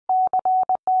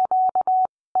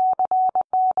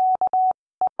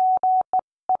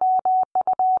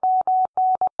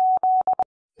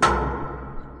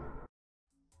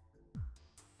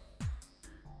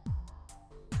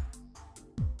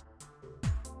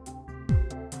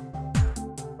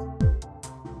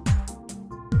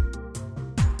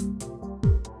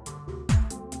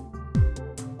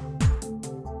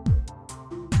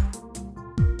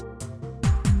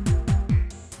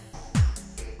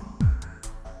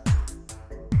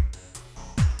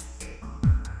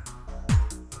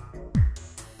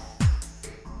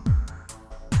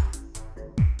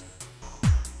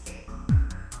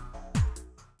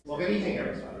good evening,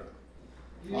 everybody.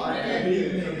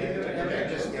 Okay,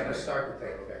 just get us start the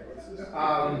thing, okay.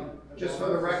 Just for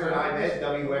the record, I'm Ed,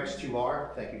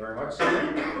 WX2R. Thank you very much, sir.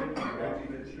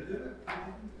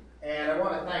 And I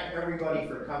want to thank everybody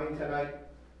for coming tonight.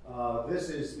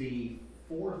 This is the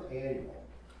fourth annual,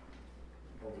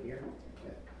 over here,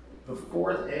 okay. The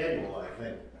fourth annual, I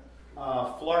think,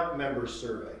 FLARC members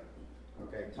survey.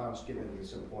 Okay, Tom's giving me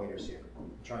some pointers here. I'm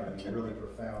trying to be really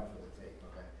profound for the tape,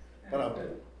 okay. But I'll do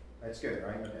it. That's good,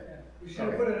 right? Okay. We should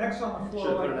have put an X on the floor.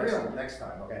 Should put an X next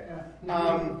time, okay.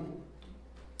 Yeah.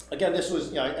 Again, this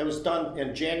was, it was done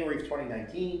in January of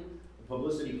 2019. The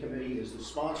Publicity Committee is the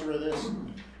sponsor of this.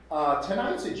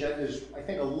 Tonight's agenda is, I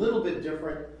think, a little bit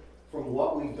different from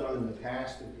what we've done in the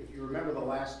past. If you remember the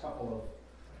last couple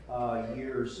of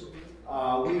years,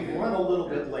 we've run a little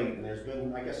bit late, and there's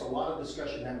been, I guess, a lot of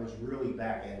discussion that was really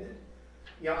back-ended.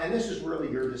 And this is really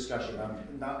your discussion,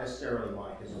 not necessarily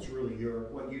mine, because it's really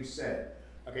what you've said,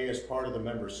 okay, as part of the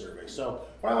member survey. So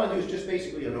what I want to do is just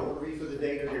basically an overview for the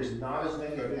data. There's not as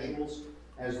many visuals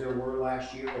as there were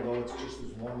last year, although it's just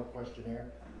as long a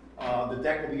questionnaire. The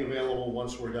deck will be available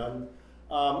once we're done.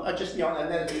 And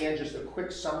then at the end, just a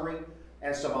quick summary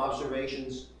and some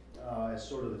observations as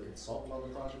sort of the consultant on the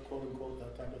project, quote unquote,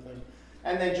 that type of thing.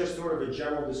 And then just sort of a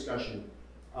general discussion,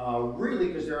 really,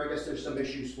 because I guess there's some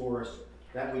issues for us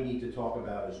that we need to talk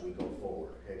about as we go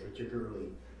forward, okay? Particularly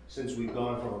since we've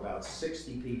gone from about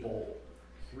 60 people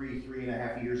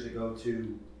 3.5 years ago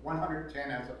to 110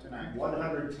 as of tonight.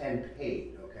 110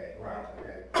 paid, okay, right,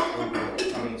 okay.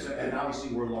 I mean, and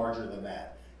obviously we're larger than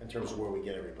that in terms of where we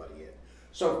get everybody in.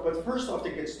 So, but first off, to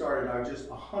get started, I'm just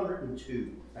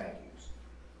 102 thank yous.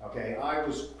 Okay, I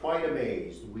was quite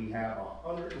amazed. We have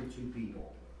 102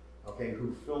 people, okay,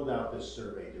 who filled out this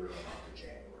survey during the month of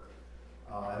January.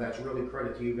 And that's really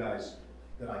credit to you guys.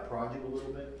 Did I prod you a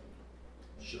little bit?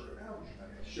 Sure.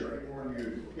 Sure. More than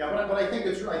usual. Yeah, but I think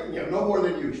it's right, no more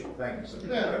than usual. Thank you, sir.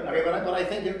 Yeah. Okay, but I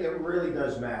think it really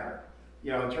does matter,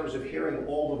 in terms of hearing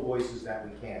all the voices that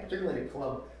we can, particularly in a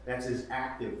club that's as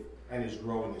active and is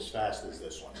growing as fast as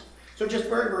this one. So just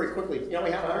very, very quickly, we have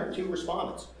 102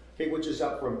 respondents, okay, which is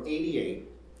up from 88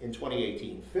 in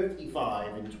 2018,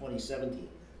 55 in 2017,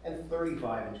 and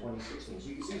 35 in 2016. So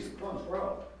you can see as the club's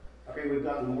grown. Okay, we've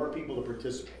gotten more people to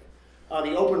participate.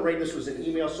 The open rate, this was an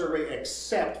email survey,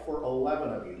 except for 11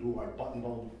 of you who I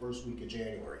buttonholed the first week of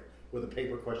January with a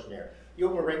paper questionnaire. The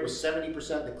open rate was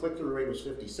 70%, the click-through rate was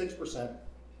 56%.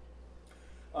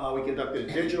 We conducted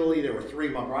it digitally. There were 3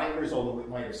 mock-writers, although it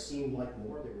might have seemed like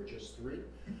more, there were just 3.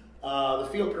 The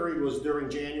field period was during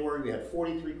January. We had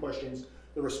 43 questions.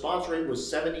 The response rate was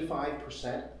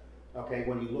 75%. Okay,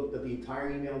 when you looked at the entire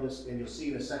email list, and you'll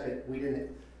see in a second,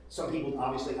 some people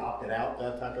obviously opted out,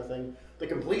 that type of thing. The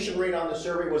completion rate on the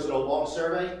survey, was it a long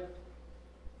survey?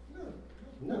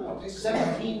 No.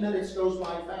 17 minutes goes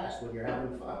by fast when you're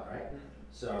having fun, right?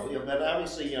 So, but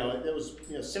obviously, it was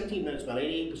 17 minutes, about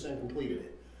 88% completed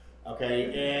it.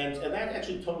 Okay, and that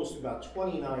actually totals to about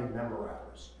 29 member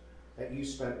hours that you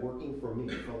spent working for me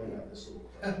filling out this little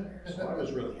questionnaire. So I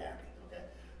was really happy, okay?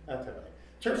 That type of thing.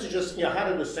 In terms of just, how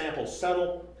did the sample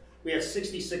settle? We had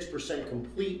 66%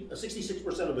 complete,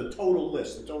 66% of the total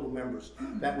list, the total members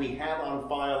that we have on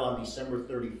file on December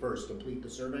 31st complete the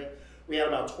survey. We had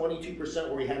about 22%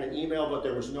 where we had an email, but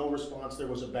there was no response, there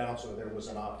was a bounce, or there was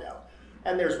an opt-out.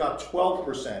 And there's about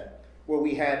 12% where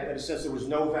we had, in a sense, there was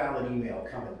no valid email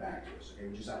coming back to us. Okay,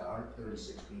 we just had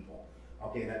 136 people,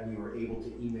 okay, that we were able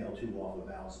to email to off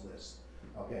the Val's list,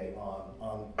 okay,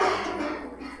 on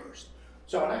January 1st.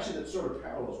 So, and actually that sort of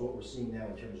parallels what we're seeing now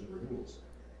in terms of renewals.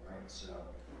 Right, so,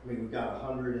 we've got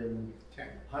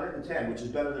 110, which is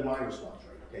better than my response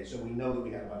rate, okay, so we know that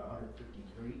we have about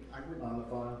 153 on the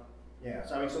file. Yeah,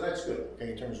 so so that's good,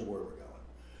 okay, in terms of where we're going.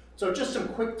 So just some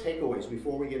quick takeaways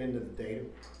before we get into the data.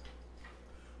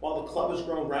 While the club has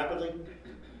grown rapidly,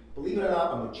 believe it or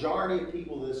not, a majority of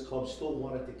people in this club still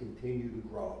want it to continue to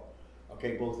grow,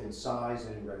 okay, both in size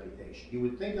and in reputation. You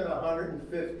would think that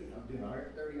 150, I'm doing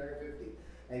 130, 150,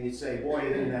 and you'd say, boy, you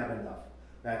didn't have enough.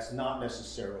 That's not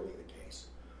necessarily the case.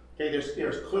 Okay,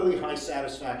 there's clearly high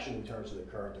satisfaction in terms of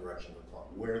the current direction of the club,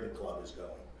 where the club is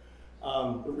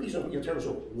going. The reason, in terms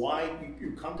of why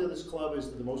you come to this club, is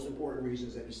the most important reason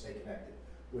is that you stay connected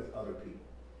with other people.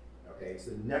 Okay, it's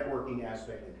the networking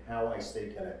aspect and how I stay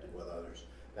connected with others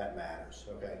that matters.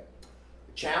 Okay,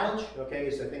 the challenge, okay,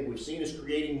 is I think we've seen is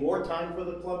creating more time for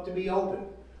the club to be open.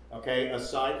 Okay,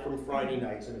 aside from Friday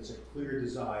nights, and it's a clear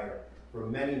desire for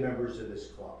many members of this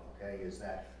club. Okay, is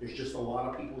that there's just a lot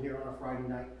of people here on a Friday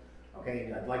night. Okay,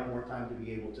 and I'd like more time to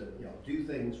be able to do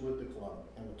things with the club,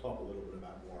 and we'll talk a little bit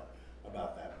more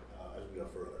about that as we go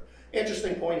further.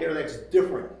 Interesting point here that's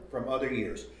different from other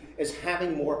years is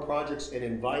having more projects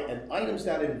and items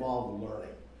that involve learning,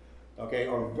 okay,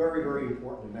 are very, very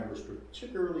important to members,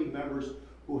 particularly members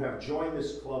who have joined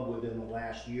this club within the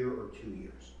last year or 2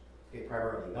 years. Okay,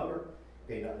 primarily younger,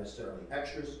 okay, not necessarily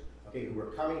extras, okay, who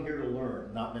are coming here to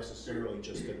learn, not necessarily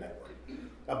just to network.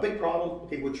 A big problem,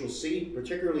 okay, which you'll see,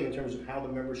 particularly in terms of how the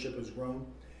membership has grown,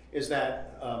 is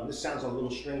that, this sounds a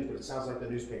little strange, but it sounds like the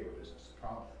newspaper business.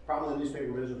 Problem in the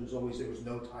newspaper business was always there was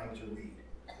no time to read,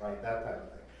 right, that type of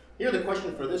thing. Here the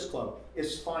question for this club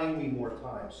is find me more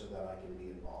time so that I can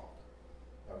be involved.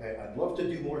 Okay, I'd love to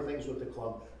do more things with the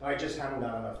club, but I just haven't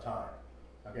got enough time.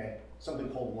 Okay, something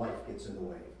called life gets in the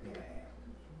way of being a ham.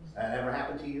 That ever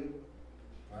happened to you?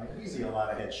 Right? You see a lot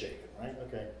of head shaking, right?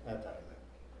 Okay, that type of thing.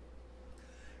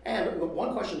 And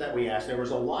one question that we asked, there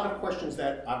was a lot of questions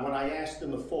that when I asked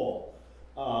in the fall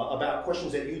about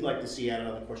questions that you'd like to see added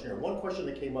on the questionnaire. One question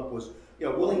that came up was,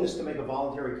 willingness to make a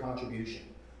voluntary contribution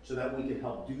so that we could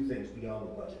help do things beyond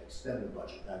the budget, extend the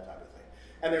budget, that type of thing.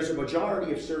 And there's a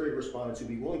majority of survey respondents who'd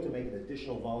be willing to make an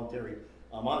additional voluntary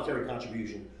monetary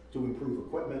contribution to improve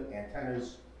equipment,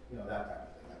 antennas, that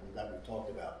type of thing that we've talked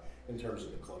about in terms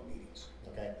of the club meetings.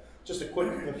 Okay, just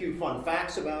a few fun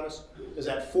facts about us is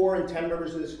that 4 in 10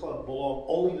 members of this club belong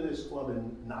only to this club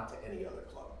and not to any other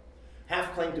club.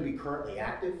 Half claim to be currently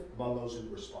active among those who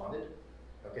responded.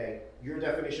 Okay, your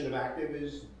definition of active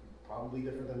is probably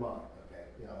different than mine. Okay,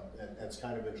 and that's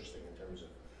kind of interesting in terms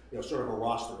of sort of a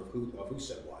roster of who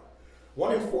said what.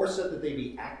 1 in 4 said that they'd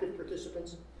be active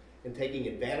participants in taking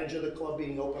advantage of the club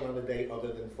being open on a day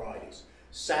other than Fridays.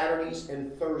 Saturdays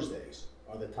and Thursdays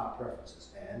are the top preferences,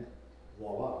 and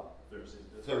voila,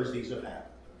 Thursdays have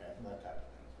happened. Okay, that type of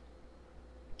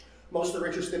thing. Most are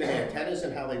interested in antennas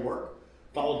and how they work,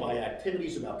 followed by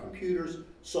activities about computers,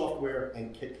 software,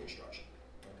 and kit construction.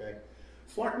 Okay,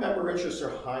 FLARC member interests are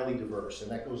highly diverse,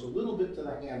 and that goes a little bit to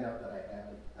the handout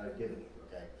that I've given you.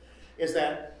 Okay, is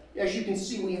that as you can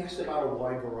see, we asked about a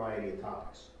wide variety of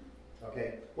topics.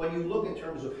 Okay, when you look in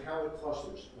terms of how it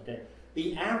clusters, okay,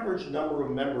 the average number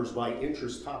of members by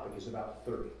interest topic is about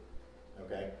 30.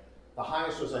 Okay, the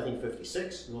highest was I think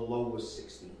 56, and the low was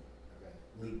 16. Okay,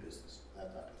 lead business,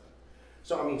 that type of thing.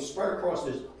 So I mean, spread across,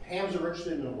 hams are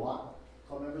interested in a lot.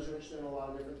 Club members are interested in a lot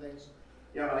of different things.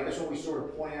 And I guess when we sort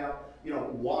of point out,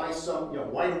 why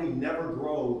why do we never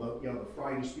grow the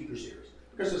Friday speaker series?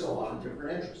 Because there's a lot of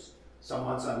different interests. Some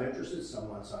months I'm interested, some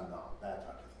months I'm not. That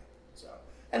type of thing. So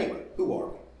anyway, who are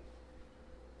we?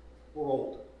 We're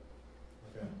old.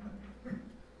 Okay.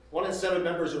 1 in 7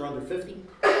 members are under 50.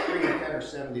 3 in 10 are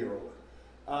 70 or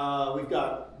older. We've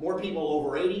got more people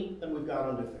over 80 than we've got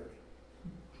under 30.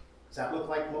 Does that look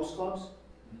like most clubs?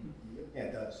 Yeah,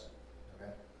 it does.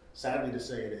 Okay. Sadly to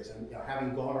say it is. And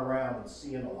having gone around and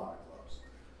seeing a lot of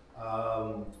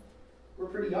clubs, we're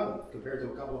pretty young compared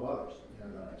to a couple of others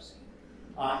that I've seen.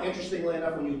 Interestingly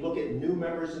enough, when you look at new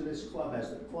members in this club, as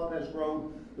the club has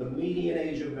grown, the median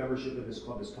age of membership in this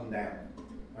club has come down.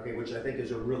 Okay, which I think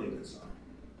is a really good sign.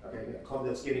 Okay, a club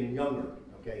that's getting younger,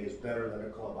 okay, is better than a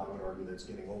club, I would argue, that's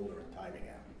getting older and timing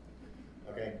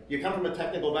out. Okay, you come from a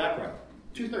technical background.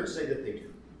 2/3 say that they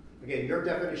do. Again, your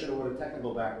definition of what a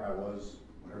technical background was,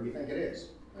 whatever you think it is.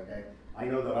 Okay, I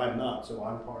know that I'm not, so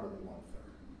I'm part of the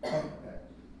 1/3. Okay,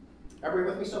 everybody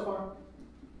with me so far?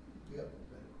 Yep.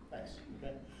 Thanks.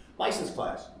 Okay, license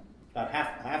class. About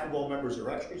half of all members are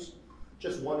extras.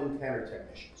 Just 1 in 10 are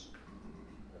technicians.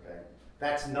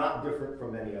 That's not different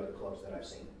from any other clubs that I've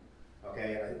seen.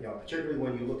 Okay, and particularly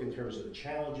when you look in terms of the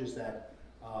challenges that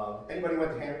anybody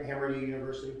went to Hammer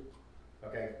University?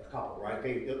 Okay, a couple, right?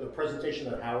 Okay, the presentation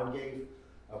that Howard gave.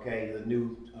 Okay, the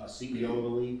new CEO of the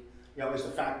league. Is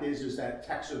the fact is that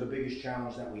techs are the biggest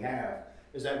challenge that we have.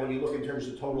 Is that when you look in terms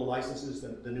of total licenses,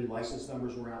 the new license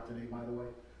numbers were out today, by the way.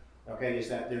 Okay, is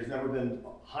that there's never been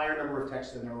a higher number of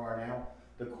techs than there are now.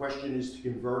 The question is to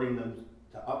converting them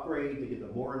to upgrade, to get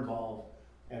them more involved.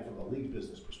 And from the league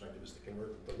business perspective, is to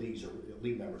convert the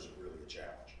league members are really a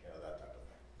challenge, that type of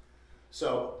thing.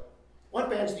 So, what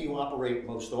bands do you operate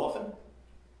most often?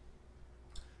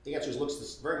 The answer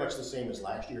looks very much the same as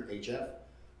last year, HF,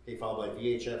 okay, followed by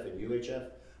VHF and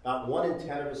UHF. About 1 in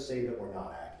 10 of us say that we're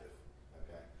not active.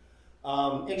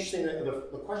 Okay. Interesting,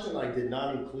 the question that I did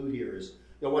not include here is,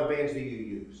 what bands do you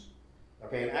use?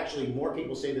 Okay, and actually more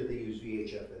people say that they use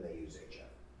VHF than they use HF.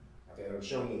 Okay, what I'm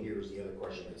showing you here is the other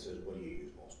question that says, what do you use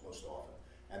most often?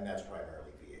 And that's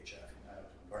primarily VHF,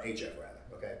 or HF rather,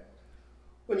 okay?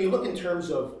 When you look in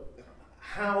terms of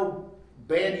how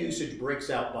band usage breaks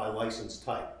out by license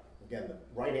type, again, the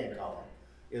right-hand column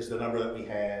is the number that we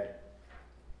had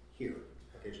here,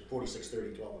 okay, so 46,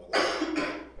 30, 12, and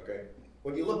 11, okay?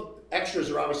 when you look, extras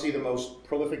are obviously the most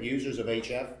prolific users of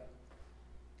HF.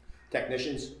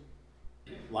 Technicians,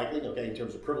 likely, okay, in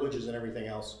terms of privileges and everything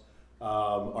else,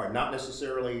 are not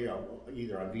necessarily, you know,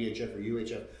 either on VHF or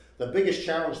UHF. The biggest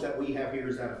challenge that we have here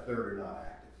is that a third are not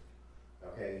active.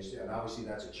 Okay, and obviously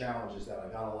that's a challenge, is that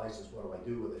I got a license, what do I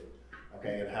do with it?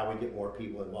 Okay, and how we get more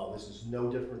people involved. This is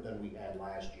no different than we had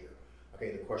last year.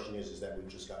 Okay, the question is that we've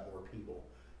just got more people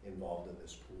involved in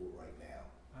this pool right now.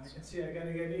 I can see I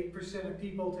gotta get 8% of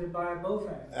people to buy both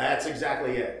ends. That's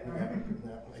exactly it.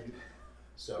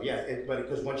 So yeah, but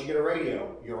because once you get a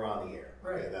radio, you're on the air.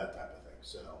 Okay, Right. that type of thing.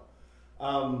 So,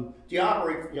 do you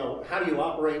operate, you know, how do you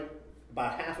operate?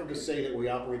 About half of us say that we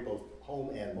operate both home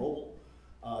and mobile.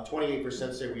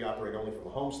 28% say we operate only from a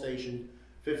home station.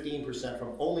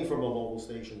 15% only from a mobile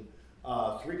station.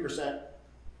 3%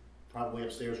 probably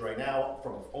upstairs right now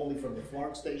only from the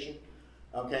FLARC station.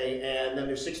 Okay, and then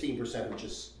there's 16% who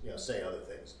just, you know, say other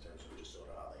things in terms of just sort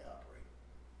of how they operate.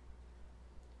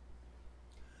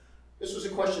 This was a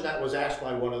question that was asked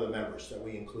by one of the members that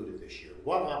we included this year.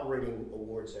 What operating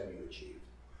awards have you achieved?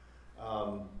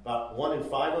 About 1 in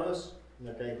 5 of us,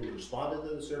 okay, who responded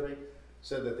to the survey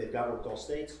said that they've got worked all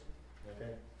states.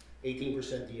 Okay,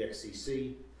 18%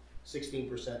 DXCC, 16%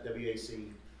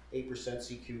 WAC, 8%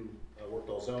 CQ worked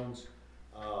all zones.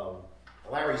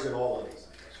 Larry's in all of these,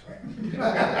 I guess,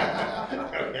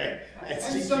 right? Okay. And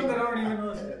some that aren't even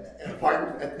listed.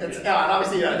 Pardon? And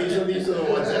obviously, yeah, these are the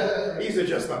ones these are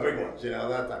just the big ones, you know,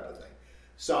 that type of thing.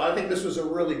 So I think this was a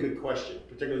really good question,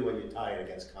 particularly when you tie it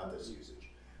against contest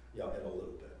usage, you know, in a little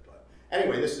bit. But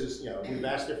anyway, this is, you know, we've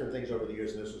asked different things over the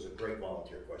years, and this was a great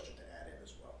volunteer question to add in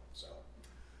as well. So,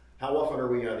 how often are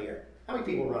we on the air? How many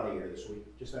people were on the air this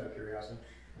week? Just out of curiosity.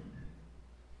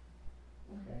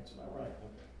 Okay, that's about right.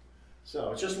 Okay.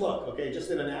 So just look, okay,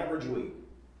 just in an average week,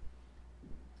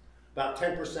 about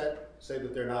 10% say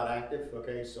that they're not active,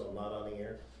 okay, so not on the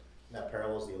air. And that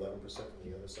parallels the 11% from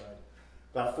the other side.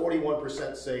 About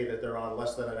 41% say that they're on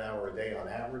less than an hour a day on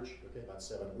average, okay, about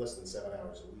less than 7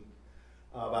 hours a week.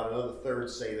 About another third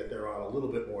say that they're on a little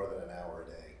bit more than an hour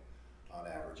a day on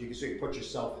average. You can see, put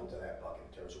yourself into that bucket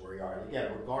in terms of where you are. And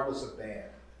again, regardless of band,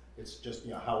 it's just,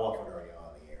 you know, how often are you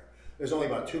on the air? There's only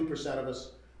about 2% of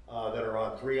us that are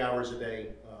on 3 hours a day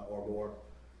or more.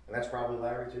 And that's probably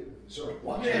Larry too, sort of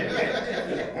watching.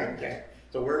 Okay.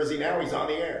 So where is he now? He's on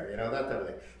the air, you know, that type of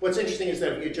thing. What's interesting is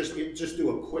that if you just do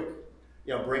a quick,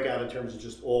 you know, breakout in terms of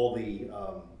just all the, you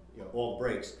know, all the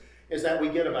breaks, is that we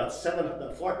get about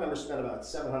the FLARC members spend about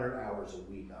 700 hours a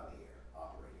week on the air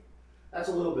operating. That's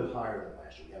a little bit higher than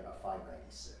last year. We had about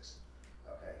 596.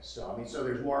 Okay, so I mean, so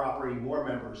there's more operating, more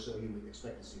members, so you would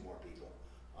expect to see more people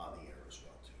on the air as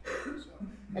well too. So,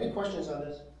 any questions on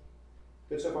this?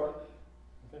 Good so far?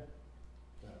 Okay.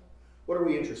 What are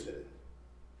we interested in?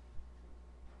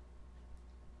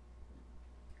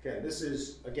 Okay, this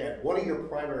is, again, what are your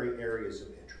primary areas of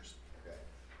interest? Okay.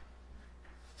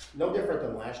 No different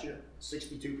than last year.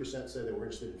 62% said they were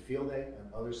interested in field day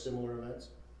and other similar events.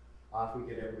 If we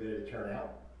get everybody to turn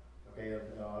out, okay,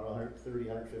 130,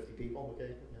 150 people,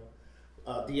 okay. You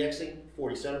know. DXing,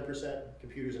 47%,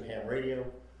 computers and ham radio.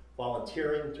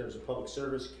 Volunteering in terms of public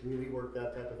service, community work,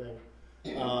 that type of thing.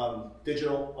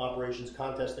 Digital operations,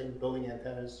 contesting, building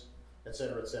antennas, et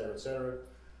cetera, et cetera, et cetera.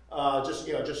 Just,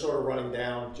 you know, just sort of running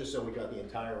down, just so we got the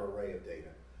entire array of data.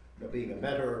 You know, being a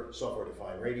mentor,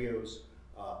 software-defined radios,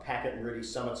 packet and RIDI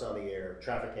summits on the air,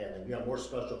 traffic handling, you know, more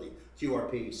specialty,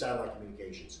 QRP, satellite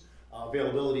communications,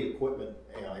 availability equipment,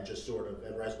 you know, and just sort of,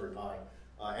 and Raspberry Pi,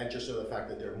 and just sort of the fact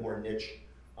that they're more niche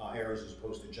areas as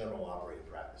opposed to general operating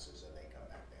practices, and they come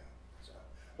back down. So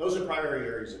those are primary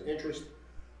areas of interest.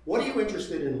 What are you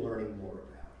interested in learning more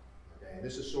about? Okay, and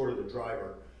this is sort of the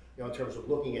driver, you know, in terms of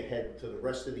looking ahead to the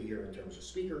rest of the year in terms of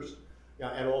speakers, you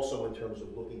know, and also in terms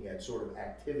of looking at sort of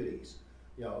activities,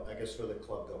 you know, I guess for the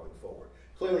club going forward.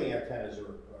 Clearly antennas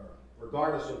are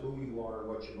regardless of who you are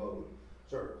or what you mode,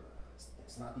 sort of,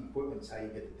 it's not the equipment, it's how you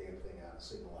get the damn thing out of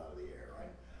signal out of the air,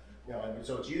 right? You know, and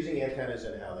so it's using antennas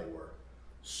and how they work.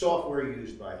 Software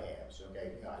used by hams,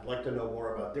 okay? I'd like to know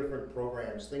more about different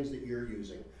programs, things that you're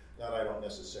using that I don't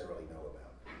necessarily know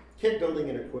about. Kit building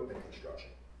and equipment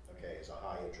construction, okay, is a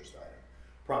high interest item.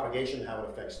 Propagation, how it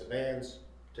affects the bands,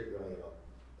 particularly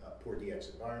in a poor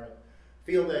DX environment.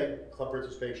 Field day, club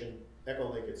participation,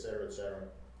 Echolink, et cetera, et cetera.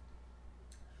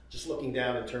 Just looking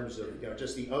down in terms of, you know,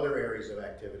 just the other areas of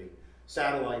activity.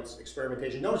 Satellites,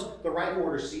 experimentation. Notice the rank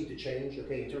orders seem to change,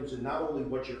 okay, in terms of not only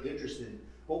what you're interested in,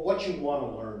 but what you want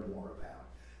to learn more about.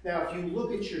 Now, if you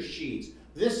look at your sheets,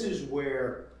 this is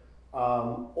where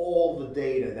all the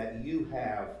data that you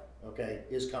have, okay,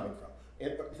 is coming from.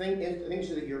 Things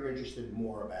that you're interested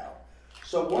more about.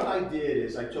 So what I did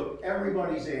is I took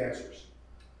everybody's answers,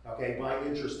 okay, by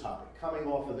interest topic, coming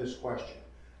off of this question,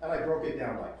 and I broke it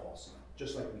down by call sign,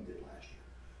 just like we did last year.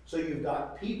 So you've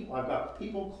got people, I've got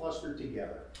people clustered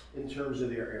together in terms of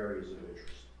their areas of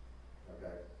interest,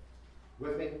 okay?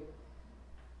 With me?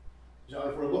 So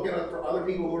if we're looking for other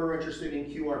people who are interested in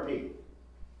QRP,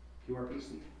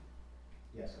 Steve?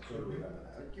 Yes, I'm sort of remember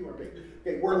that, QRP.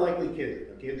 Okay, we're likely kindred,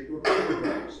 okay, we're kindred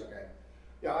brothers, okay?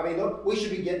 Yeah, I mean, look, we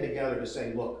should be getting together to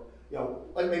say, look, you know,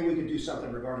 like maybe we could do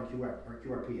something regarding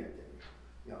QRP activity.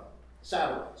 You know,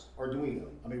 satellites, Arduino,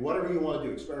 I mean, whatever you want to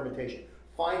do, experimentation.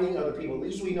 Finding other people, at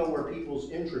least we know where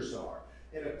people's interests are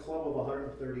in a club of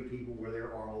 130 people where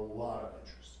there are a lot of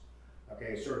interests.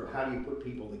 Okay, sort of how do you put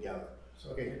people together? So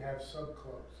okay. you can have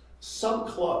subclubs.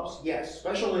 Subclubs, yes,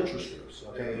 special interest groups,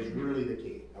 okay, is really the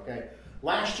key, okay?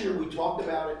 Last year we talked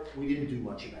about it, we didn't do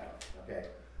much about it, okay?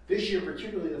 This year,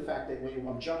 particularly the fact that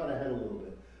I'm jumping ahead a little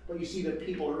bit, but you see that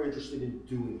people are interested in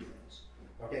doing things,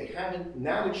 okay?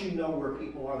 Now that you know where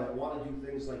people are that want to do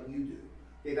things like you do,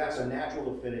 okay, that's a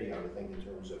natural affinity, I would think, in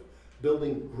terms of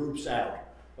building groups out,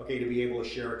 okay, to be able to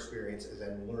share experiences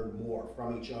and learn more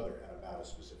from each other about a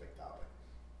specific topic.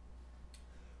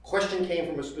 Question came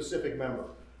from a specific member,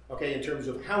 okay, in terms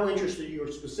of how interested you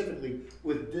are specifically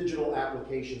with digital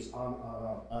applications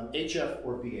on HF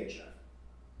or VHF.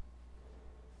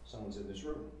 Someone's in this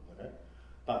room, okay?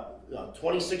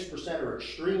 26% are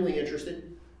extremely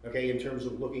interested, okay, in terms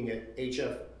of looking at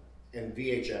HF and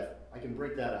VHF. I can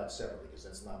break that out separately because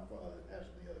that's not as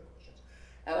the other questions.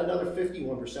 And another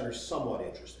 51% are somewhat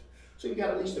interested. So you've got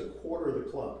at least a quarter of the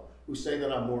club who say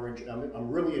that I'm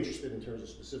really interested in terms of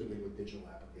specifically with digital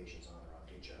applications on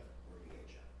HF or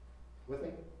VHF. With me?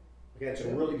 Okay, it's a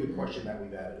really good question that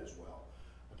we've added as well,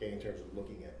 okay, in terms of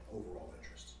looking at overall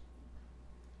interests.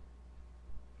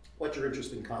 What's your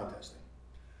interest in contesting?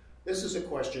 This is a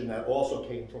question that also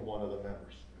came from one of the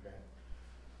members, okay?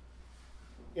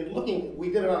 In looking,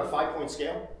 we did it on a 5-point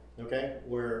scale, okay,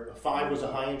 where a 5 was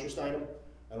a high interest item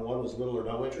and a 1 was little or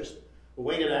no interest. The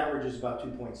weighted average is about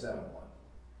 2.71.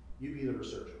 You be the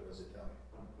researcher, what does it tell you?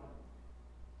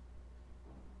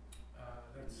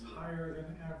 That's higher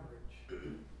than average.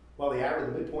 Well, the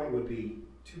average, the midpoint would be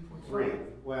 2.5. 3.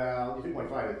 Well,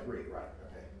 2.5 to 3, right,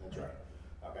 okay, that's right.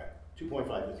 Okay,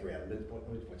 2.5 to 3 on the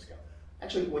midpoint scale.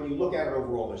 Actually, when you look at it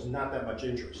overall, there's not that much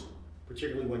interest,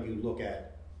 particularly when you look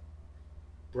at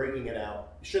breaking it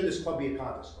out. Should this club be a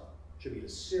contest club? Should be a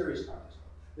serious contest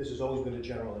club. This has always been a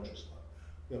general interest club.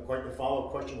 You know, quite the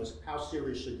follow-up question was, how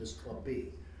serious should this club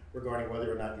be regarding whether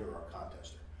or not you're a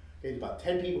contester? Okay, there's about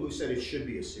 10 people who said it should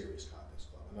be a serious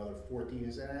contest club. Another 14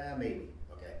 is, maybe,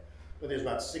 okay. But there's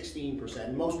about 16%.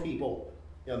 And most people,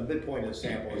 you know, the midpoint of the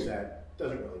sample is that it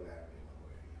doesn't really matter one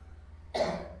way or the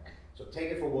other. So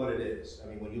take it for what it is. I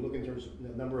mean, when you look in terms of the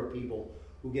number of people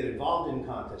who get involved in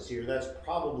contests here, that's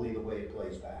probably the way it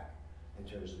plays back in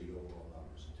terms of the overall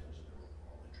numbers, in terms of their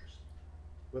overall interest.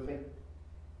 With me?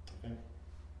 Okay.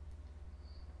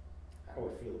 How do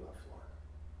I feel about FLARC?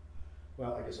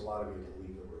 Well, I guess a lot of you can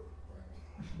leave the room,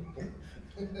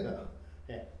 right? No.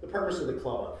 Yeah. The purpose of the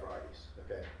club on Fridays,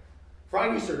 okay?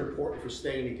 Fridays are important for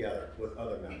staying together with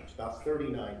other members. About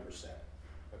 39%,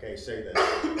 okay, say that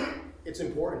it's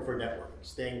important for networking,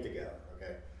 staying together,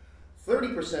 okay?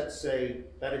 30% say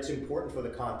that it's important for the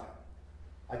content.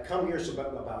 I come here to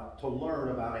learn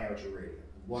about amateur radio,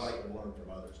 and what I can learn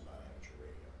from others about amateur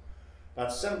radio.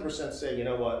 About 7% say, you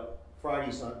know what,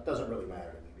 Fridays doesn't really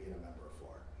matter to me being a member of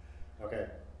FLARC. Okay,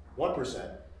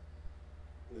 1%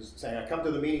 is saying I come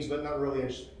to the meetings but not really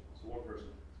interested. It's one person.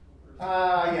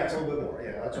 Yeah, it's a little bit more.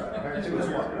 Yeah, that's right. 2 is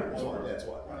 1. That's 1. That's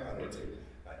 1.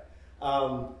 Right.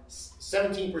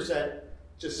 17%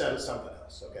 just said it's something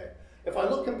else. Okay. If I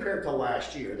look compared to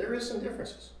last year, there is some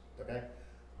differences. Okay.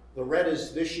 The red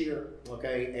is this year.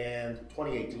 Okay, and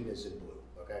 2018 is in blue.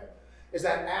 Okay. Is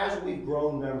that as we've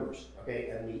grown members, okay,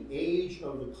 and the age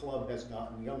of the club has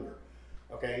gotten younger,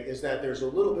 okay, is that there's a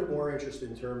little bit more interest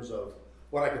in terms of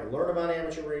what I can learn about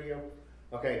amateur radio,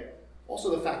 okay,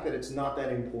 also the fact that it's not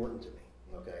that important to me,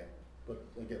 okay, but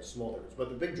again, small difference. But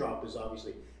the big drop is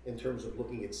obviously in terms of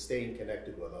looking at staying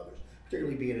connected with others,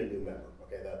 particularly being a new member,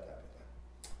 okay, that type of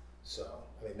thing. So,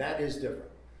 I mean, that is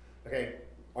different, okay.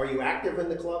 Are you active in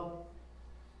the club?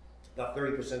 About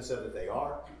 30% said that they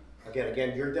are.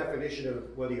 Again, your definition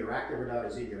of whether you're active or not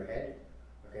is in your head.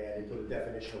 Okay, I didn't put a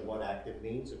definition of what active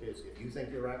means. If you think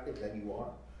you're active, then you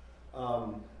are.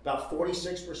 About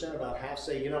 46%, about half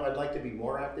say, you know, I'd like to be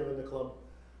more active in the club,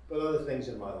 but other things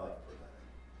in my life prevent it.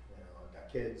 You know, I've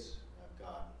got kids, I've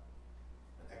got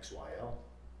an XYL.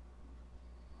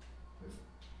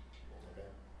 Okay,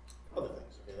 other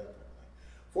things, okay, that type of thing.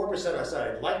 4% I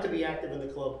said I'd like to be active in the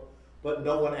club, but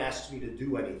no one asks me to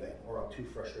do anything, or I'm too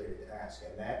frustrated to ask,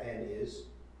 and that end is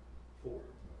 4. Okay?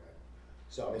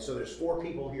 So, I mean, so there's 4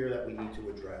 people here that we need to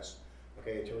address,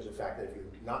 okay, in terms of the fact that if you're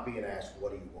not being asked,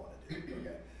 what do you want to do,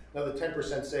 okay? Now the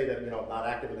 10% say that, I'm not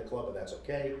active in the club, and that's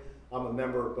okay. I'm a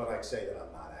member, but I'd say that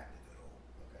I'm not active at all,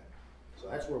 okay? So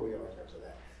that's where we are in terms of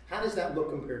that. How does that look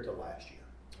compared to last year,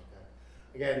 okay?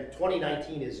 Again,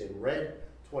 2019 is in red,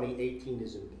 2018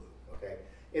 is in blue, okay?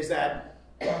 Is that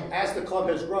as the club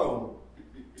has grown,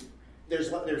 there's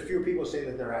fewer people say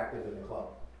that they're active in the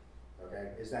club, okay?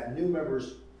 Is that new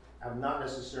members have not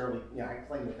necessarily, I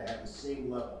claim that they have the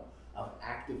same level of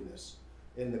activeness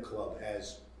in the club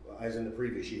as in the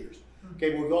previous years.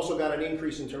 Okay, but we've also got an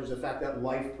increase in terms of the fact that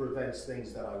life prevents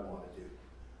things that I want to do.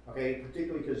 Okay,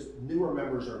 particularly because newer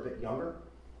members are a bit younger,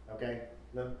 okay,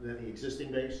 than the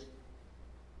existing base.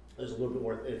 There's a little bit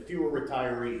more, fewer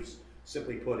retirees,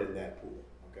 simply put, in that pool,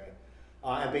 okay?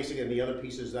 And basically, the other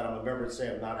pieces that I'm a member to say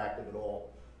I'm not active at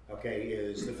all, okay,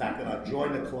 is the fact that I've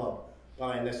joined the club,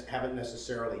 but I haven't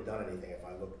necessarily done anything. If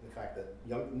I look at the fact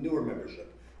that newer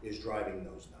membership is driving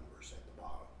those numbers at the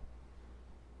bottom.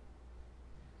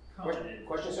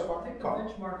 Question so far? I think the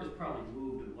benchmark has probably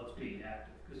moved in what's being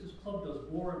active, because this club does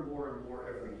more and more and more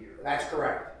every year. That's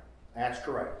correct. That's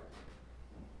correct.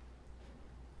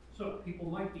 So people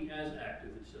might be as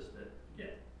active, it's just that,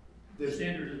 the There's,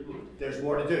 standard has moved. there's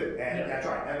more to do, and that's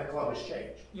right, and the club has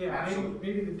changed. Yeah,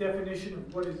 maybe the definition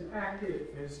of what is active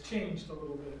has changed a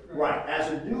little bit. Right,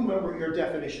 as a new member, your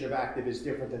definition of active is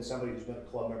different than somebody who's been a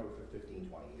club member for 15,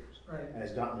 20 years. Right. And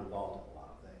has gotten involved in a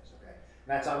lot of things, okay? And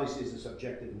that's obviously is the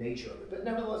subjective nature of it, but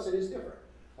nevertheless, it is different.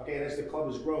 Okay, and as the club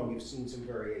has grown, you've seen some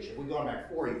variation. If we've gone back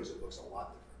 4 years, it looks a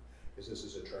lot different, because this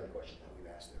is a trend question that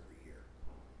we've asked every year.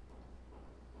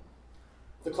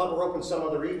 The club will open some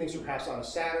other evenings, perhaps on a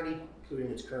Saturday,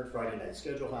 including its current Friday night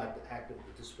schedule. How active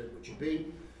participant would you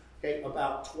be? Okay,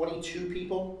 about 22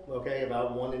 people, okay,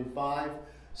 about 1 in 5,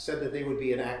 said that they would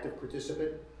be an active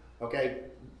participant. Okay,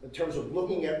 in terms of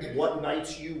looking at what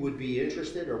nights you would be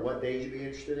interested or what days you'd be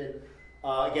interested in.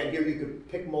 Again, here you could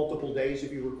pick multiple days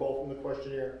if you recall from the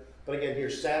questionnaire. But again, here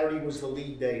Saturday was the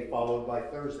lead day, followed by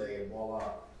Thursday, and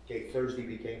voila, okay, Thursday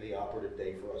became the operative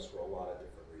day for us for a lot of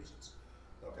different reasons.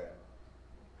 Okay.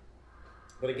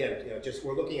 But again, just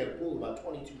we're looking at a pool of about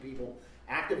 22 people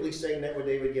actively saying that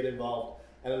they would get involved,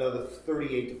 and another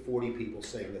 38 to 40 people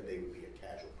saying that they would be a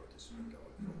casual participant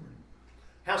going forward.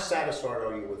 How satisfied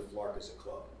are you with FLARC as a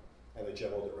club and the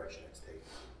general direction it's taking?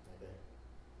 Okay.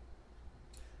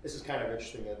 This is kind of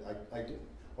interesting. I do,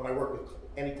 when I work with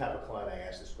any type of client, I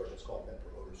ask this question. It's called Net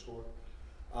Promoter Score.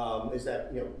 Is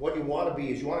that what you want to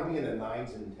be is you want to be in the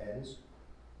 9s and 10s.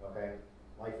 Okay,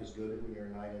 life is good when you're a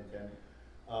 9 and 10.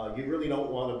 You really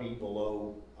don't want to be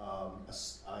below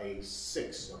a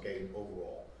 6, okay,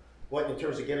 overall. What in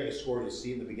terms of getting a score, you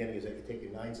see in the beginning is that you take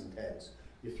your 9s and 10s,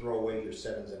 you throw away your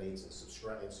 7s and 8s and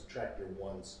subtract your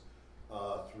 1s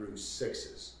through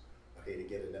 6s, okay, to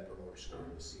get a Net Promoter Score.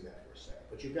 You'll see that for a second.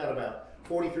 But you've got about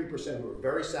 43% who are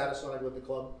very satisfied with the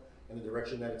club and the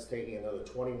direction that it's taking, another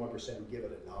 21% who give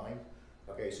it a 9.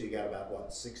 Okay, so you got about,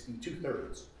 what, 60,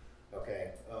 2/3,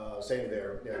 okay, saying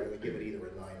they're going to give it either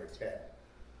a 9 or 10.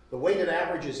 The weighted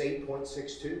average is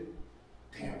 8.62.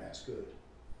 Damn, that's good.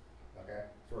 Okay,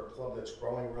 for a club that's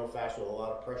growing real fast with a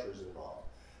lot of pressures involved.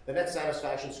 The net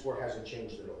satisfaction score hasn't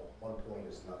changed at all. 1 point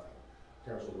is nothing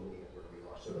in terms of looking at where we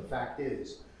are. So the fact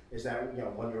is that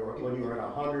when you're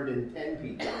at 110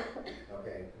 people,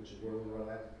 okay, which is where we were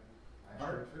at.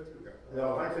 150.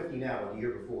 No, 150 now. The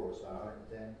year before was about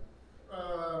 110.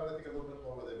 I think a little bit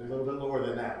lower than that. A little bit lower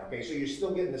than that. Okay, so you're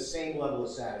still getting the same level of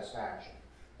satisfaction.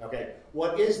 Okay,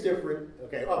 what is different,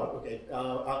 okay,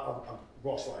 I'm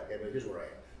wrong slide, okay, but here's where I am.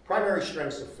 Primary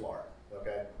strengths of FLARC,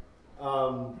 okay.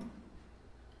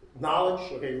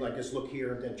 Knowledge, okay, like just look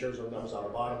here in terms of numbers on the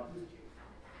bottom.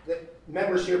 The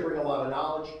members here bring a lot of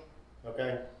knowledge,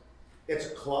 okay. It's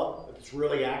a club, it's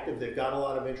really active, they've got a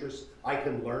lot of interest. I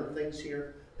can learn things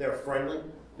here. They're friendly,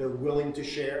 they're willing to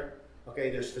share. Okay,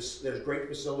 there's great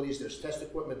facilities, there's test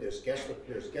equipment, there's guest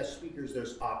speakers,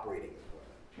 there's operating equipment.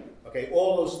 Okay,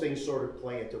 all those things sort of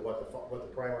play into what the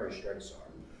primary strengths are.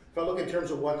 If I look in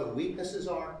terms of what the weaknesses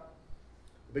are,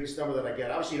 the biggest number that I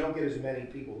get, obviously you don't get as many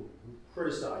people who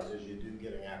criticize as you do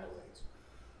getting accolades.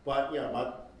 But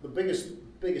the biggest,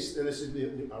 and this is the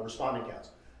responding counts,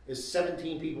 is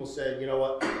 17 people said, you know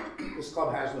what, this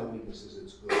club has no weaknesses,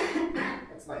 it's good.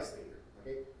 That's nice to hear,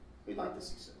 okay? We'd like to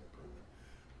see some improvement.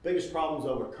 Biggest problems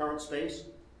over current space,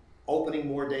 opening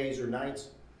more days or nights,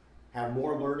 have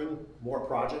more learning, more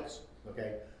projects,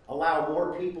 okay? Allow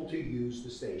more people to use the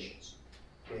stations,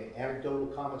 Okay, anecdotal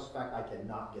comments, in fact, I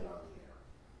cannot get on the air.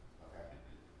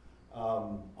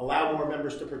 Okay. Allow more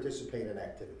members to participate in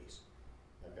activities.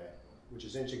 Okay, which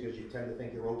is interesting because you tend to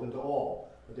think you're open to all,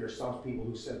 but there are some people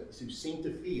who seem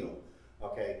to feel,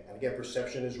 okay, and again,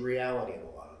 perception is reality in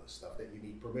a lot of this stuff, that you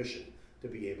need permission to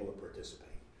be able to participate.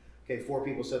 Okay, 4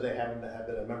 people said they haven't been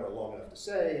a member long enough to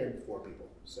say, and 4 people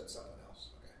said something else,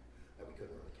 okay, that we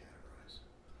couldn't really categorize.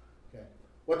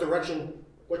 Okay,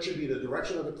 what should be the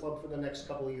direction of the club for the next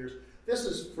couple of years? This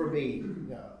is, for me,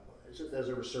 just as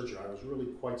a researcher, I was really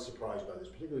quite surprised by this,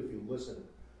 particularly if you listen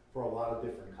for a lot of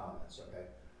different comments, okay?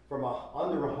 From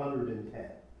under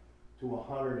 110 to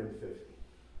 150.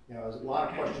 You know, there's a lot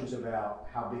of questions about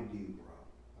how big do you grow,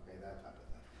 okay, that type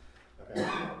of thing.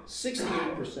 Okay,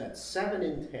 68%, 7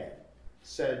 in 10,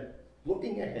 said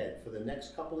looking ahead for the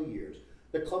next couple of years,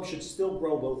 the club should still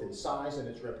grow both in size and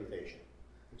its reputation.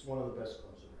 It's one of the best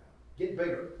clubs around. Get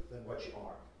bigger than what you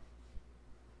are.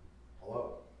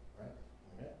 Hello, right?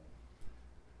 Okay.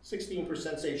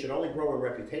 16% say it should only grow in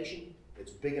reputation.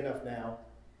 It's big enough now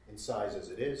in size as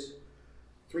it is.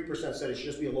 3% said it should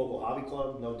just be a local hobby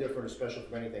club, no different or special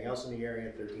from anything else in the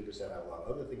area. 13% had a lot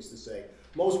of other things to say.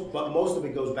 But most of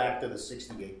it goes back to the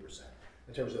 68%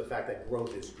 in terms of the fact that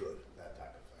growth is good, that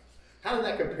type of thing. How did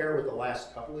that compare with the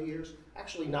last couple of years?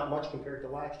 Actually, not much compared to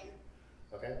last year.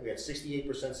 Okay, we had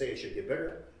 68% say it should get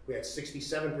bigger. We had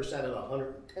 67% of the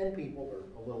 110 people,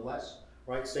 or a little less,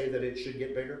 right, say that it should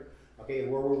get bigger. Okay,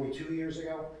 and where were we 2 years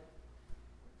ago?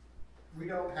 We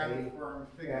don't have a firm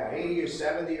figure. Yeah, 80 or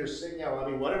 70 or 60, you know, I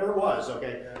mean, whatever it was,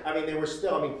 okay? Yeah. I mean, they were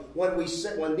still, I mean,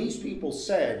 when these people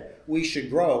said we should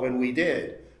grow, and we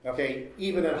did, okay,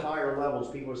 even at higher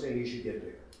levels, people were saying you should get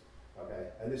bigger, okay?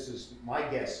 And this is my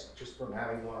guess, just from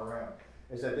having gone around,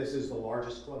 is that this is the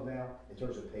largest club now in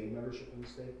terms of paid membership in the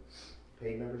state.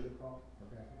 Paid membership, Carl?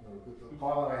 Okay.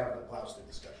 Carl and I have the Gloucester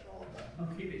discussion all the time.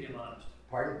 I'm keeping him honest.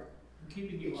 Pardon? I'm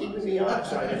keeping you You're honest. keeping me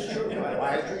honest, right? It's true.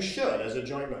 As you should, as a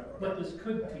joint member. But this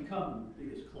could become the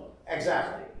biggest club.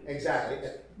 Exactly, exactly.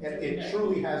 And it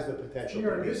truly has the potential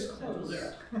You're to be. this close.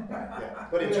 There. Yeah.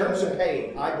 But in terms of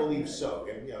pay, I believe so,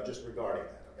 and you know, just regarding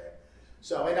that, okay?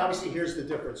 So, and obviously here's the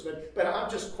difference, but I'm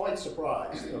just quite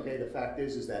surprised, okay? The fact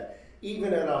is that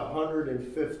even at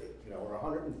 150, you know, or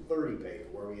 130 paid,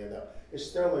 where we end up,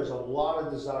 there's a lot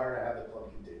of desire to have the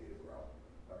club continue to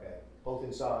grow, okay? Both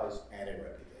in size and in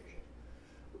reputation.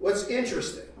 What's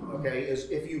interesting, okay, is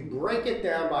if you break it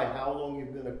down by how long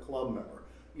you've been a club member,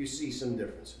 you see some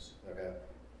differences, okay?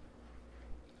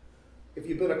 If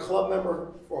you've been a club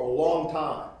member for a long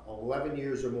time, 11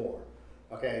 years or more,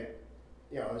 okay,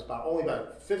 you know, it's only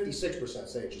about 56%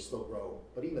 say it should still grow,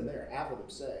 but even there, half of them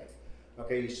say,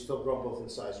 okay, you should still grow both in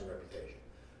size and reputation,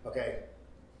 okay?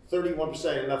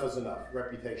 31% enough is enough,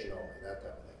 reputation only, that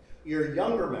type of thing. Your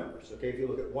younger members, okay, if you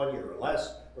look at 1 year or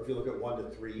less, or if you look at 1 to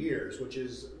 3 years, which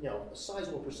is, you know, a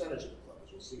sizable percentage of the club,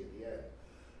 as we'll see at the end,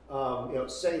 you know,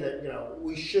 say that, you know,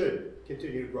 we should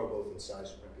continue to grow both in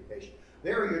size and reputation.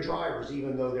 There are your drivers,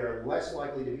 even though they're less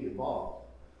likely to be involved,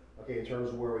 okay, in terms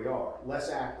of where we are, less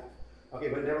active. Okay,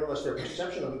 but nevertheless, their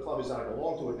perception of the club is that I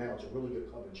belong to it now, it's a really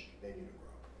good club and should continue to grow,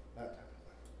 that type of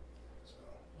thing. So.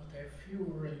 But they're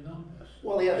fewer in numbers.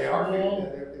 Well, yeah, they are.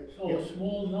 So a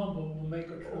small number will make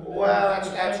a tremendous. Well,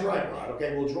 that's right, Rod.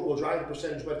 Okay, we'll drive the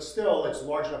percentage, but still, it's a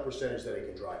large enough percentage that it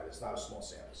can drive it. It's not a small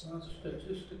sample It's size. not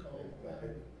statistical.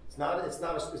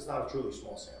 It's not a truly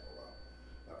small sample,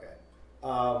 Rod.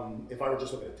 Okay. If I were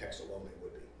just looking at text alone, it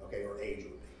would be. Okay, or age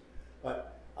would be.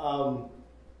 But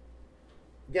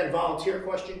again, volunteer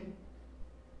question.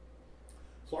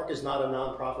 FLARC is not a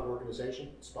nonprofit organization.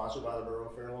 It's sponsored by the Borough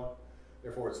of Fairlawn.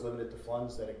 Therefore, it's limited to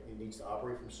funds that it needs to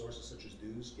operate from sources such as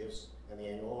dues, gifts, and the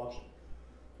annual auction.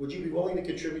 Would you be willing to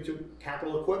contribute to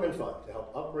capital equipment fund to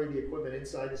help upgrade the equipment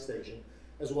inside the station,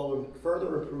 as well as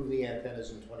further improve the antennas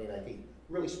in 2019?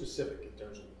 Really specific in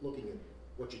terms of looking at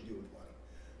what you do with money.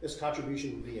 This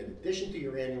contribution would be in addition to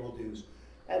your annual dues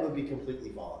and would be completely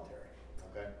voluntary.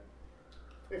 Okay?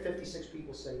 We have 56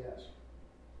 people say yes.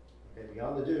 Okay,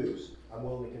 beyond the dues, I'm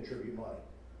willing to contribute money.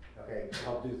 Okay, to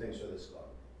help do things for this club.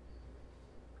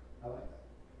 I like that.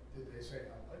 Did they say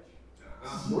how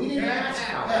much? We didn't ask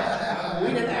how much.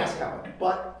 We didn't ask how much,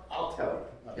 but I'll tell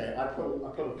you. Okay, I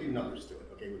put a few numbers to it.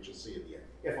 Okay, which you'll see at the end,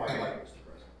 if I like, Mr.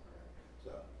 President.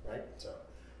 So, right. So,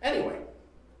 anyway,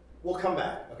 we'll come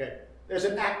back. Okay, there's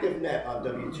an active net on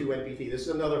W2NPT. This is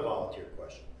another volunteer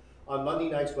question on Monday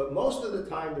nights, but most of the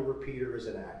time the repeater is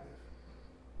inactive.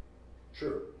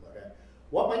 True. Okay.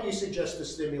 What might you suggest to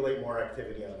stimulate more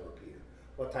activity on the repeater?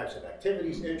 What types of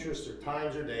activities, interests, or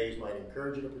times or days might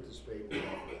encourage you to participate in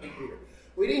the repeater?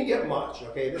 We didn't get much,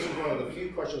 okay? This is one of the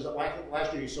few questions that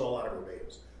last year you saw a lot of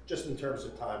verbatims. just in terms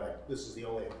of time, this is the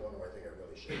only one where I think I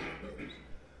really should have names,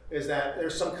 is that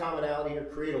there's some commonality to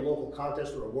create a local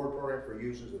contest or award program for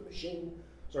users of the machine,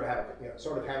 sort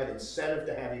of have an incentive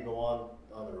to have you go on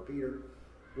the repeater.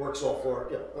 Works all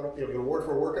FLARC, an award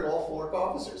for working all FLARC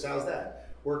officers, how's that?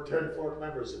 Work 10 FLARC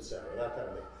members, etc., that type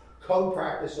of thing. Code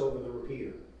practice over the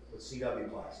repeater with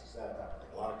CW classes, that type of thing.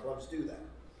 A lot of clubs do that.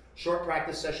 Short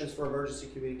practice sessions for emergency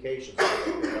communications,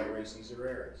 races or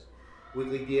areas.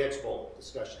 Weekly DX Bowl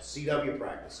discussions, CW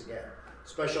practice again.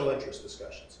 Special interest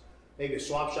discussions. Maybe a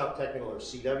swap shop technical or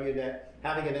CW net,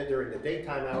 having an net during the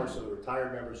daytime hours so the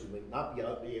retired members who may not be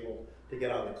able to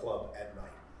get on the club at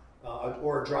night.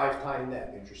 Or a drive time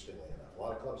net, interestingly enough. A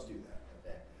lot of clubs do that,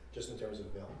 okay? Just in terms of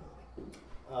availability.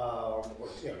 Or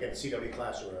again, CW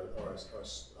class or a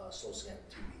slow scan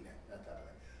TV net, that type of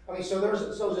thing. I mean, so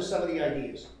those are some of the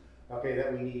ideas, okay,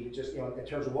 that we need just, in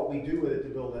terms of what we do with it to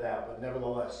build it out. But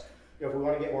nevertheless, if we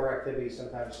want to get more activity,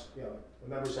 sometimes, the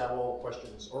members have all the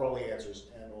questions or all the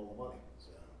answers and all the money. So,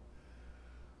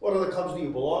 what other clubs do you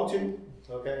belong to?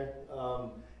 Okay.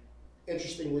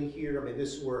 Interestingly here, I mean,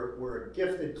 we're a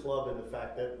gifted club in the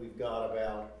fact that we've got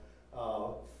about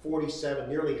 47,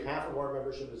 nearly half of our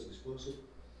membership is exclusive.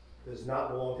 Does not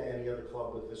belong to any other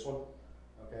club but this one.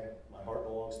 Okay, my heart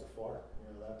belongs to FLARC,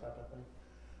 that type of thing.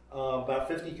 About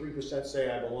 53%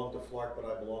 say I belong to FLARC, but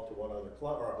I belong to one other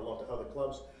club, or I belong to other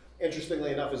clubs.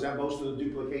 Interestingly enough, is that most of the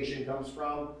duplication comes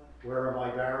from? Where are my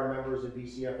BARA members and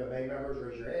BCFMA members?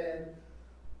 Raise your hand.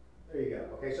 There you go.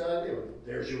 Okay, so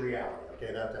there's your reality.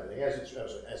 Okay, that type of thing, as it's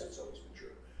always been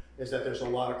true, is that there's a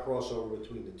lot of crossover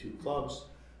between the two clubs,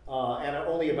 and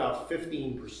only about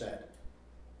 15%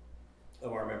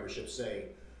 of our membership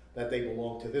say that they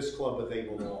belong to this club, but they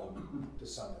belong to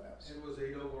something else. And was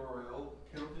ARRL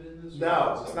counted in this?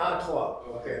 No, it's not a club.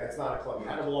 Okay, that's not a club. You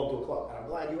had to belong to a club, and I'm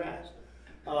glad you asked.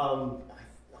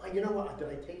 You know what? Did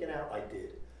I take it out? I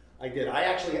did. I did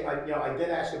ask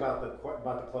about the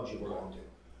clubs you belong to.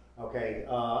 Okay,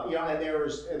 and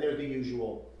there's the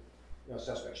usual,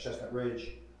 suspects: Chestnut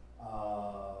Ridge,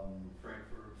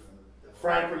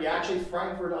 Frankfurt. Yeah, actually,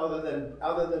 Frankfurt, other than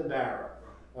Barra,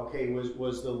 okay,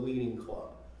 was the leading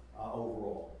club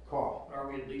overall. Carl. Are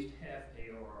we at least half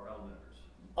ARRL members?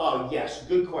 Oh yes,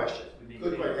 good question.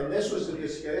 Good question. And this was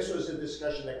a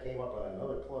discussion that came up at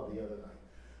another club the other night.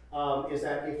 Is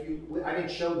that I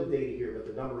didn't show the data here, but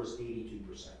the number is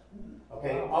 82%.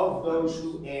 Okay, of those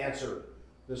who answered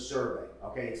the survey.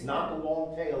 Okay, it's not the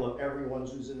long tail of everyone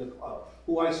who's in the club,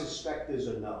 who I suspect is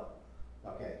a no.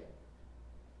 Okay,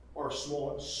 or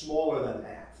smaller than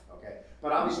half. Okay,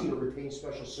 but obviously to retain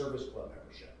special service club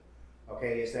membership,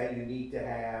 okay, is that you need to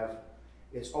have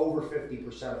it's over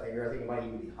 50%. I think it might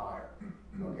even be higher.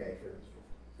 Okay,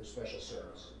 for special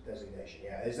service designation.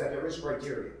 Yeah, is that there is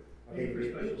criteria. Okay, for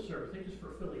special service. I think it's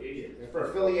for affiliation. For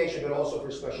affiliation, but also for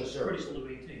special service. Critical to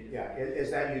maintain. Yeah, is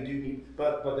that you do need,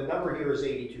 but the number here is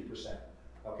 82%.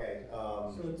 Okay.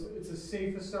 So it's a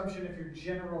safe assumption if you're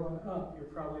general and up, you're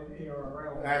probably an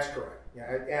ARRL. That's correct.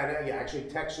 Yeah, and actually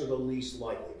techs are the least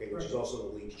likely, okay, which is also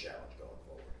the least challenge going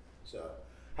forward. So,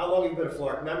 how long have you been a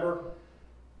FLARC member?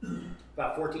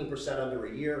 About 14% under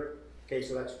a year. Okay,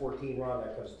 so that's 14, Ron.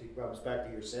 That comes back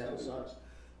to your sample size.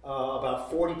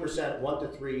 About 40%, 1 to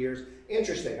 3 years.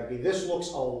 Interesting. I mean, this looks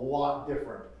a lot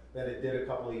different than it did a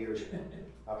couple of years ago.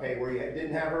 Okay, where you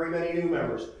didn't have very many new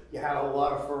members, you had a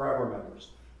lot of forever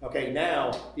members. Okay,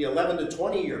 now the 11 to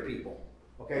 20 year people,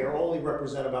 okay, are only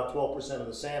represent about 12% of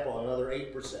the sample, and another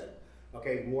 8%.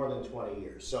 Okay, more than 20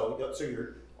 years. So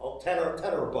you're 10 or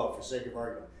above, for sake of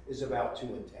argument, is about 2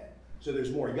 in 10. So there's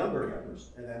more younger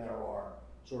members, and then there are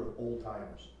sort of old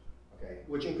timers. Okay,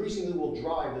 which increasingly will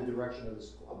drive the direction of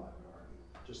this club, I would argue,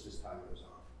 just as time goes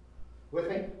on. With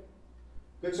me?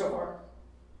 Good so far?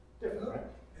 Different, right?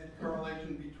 And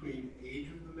correlation between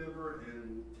age of the member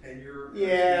and tenure?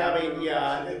 Yeah, I mean,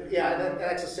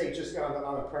 that's to say, just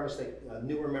on the premise that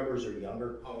newer members are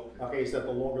younger. Oh, okay, is that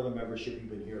the longer the membership you've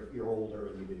been here, you're older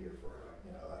and you've been here forever,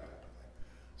 that kind of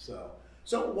thing.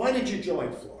 So why did you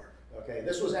join FLARC? Okay,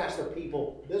 this was asked of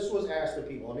people,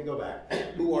 let me go back,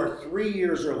 who are 3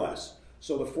 years or less.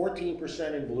 So the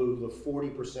 14% in blue, the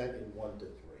 40% in 1 to 3,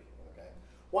 okay?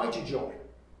 Why'd you join?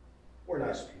 We're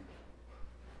nice people.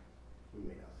 We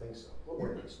may not think so, but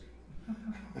we're nice people.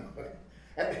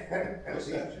 That's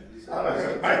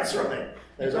right.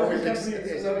 There's always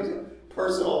a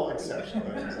personal exception.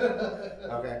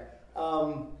 Okay.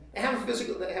 They have a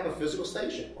physical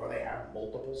station, or they have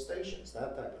multiple stations,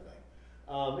 that type of thing.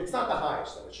 It's not the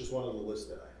highest, though. It's just one of the lists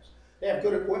that I have. They have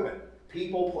good equipment.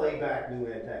 People play back new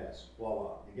antennas.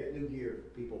 Voila. You get new gear,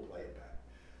 people play it back.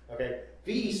 Okay?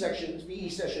 VE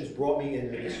sessions brought me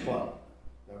into this club.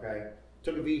 Okay?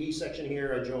 took a VE section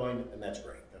here, I joined, and that's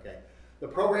great, okay? The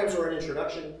programs are an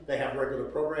introduction, they have regular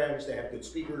programs, they have good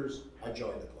speakers, I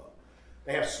joined the club.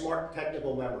 They have smart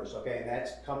technical members, okay,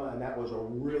 and that was a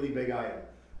really big item,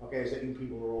 okay, is that you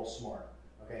people are all smart,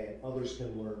 okay, and others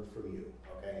can learn from you,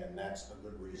 okay, and that's a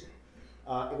good reason.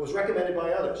 It was recommended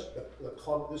by others. The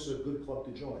club, this is a good club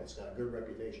to join, it's got a good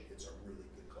reputation, it's a really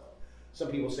good club. Some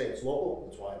people say it's local,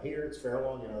 that's why I'm here, it's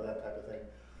Fairlawn, you know, that type of thing.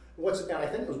 And I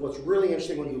think what's really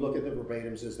interesting when you look at the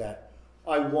verbatims is that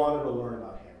I wanted to learn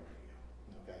about ham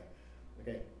radio,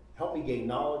 okay? Help me gain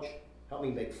knowledge, help me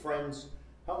make friends,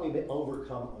 help me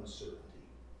overcome uncertainty,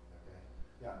 okay?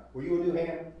 Yeah, were you a new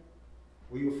ham?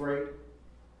 Were you afraid?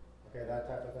 Okay, that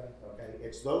type of thing, okay?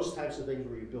 It's those types of things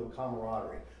where you build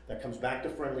camaraderie that comes back to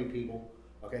friendly people,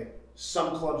 okay?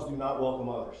 Some clubs do not welcome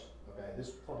others, okay?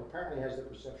 This club apparently has the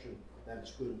perception that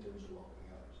it's good in terms of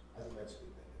welcoming others. I think that's a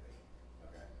good thing to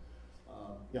me, okay?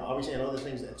 You know, obviously, and other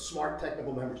things that smart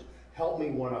technical members help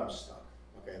me when I'm stuck,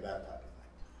 okay? That type of thing.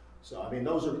 So, I mean,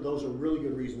 those are really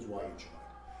good reasons why you joined.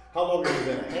 How long have you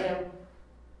been a ham?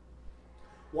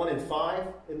 1 in 5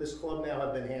 in this club now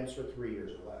have been hams for 3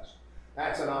 years or less.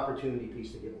 That's an opportunity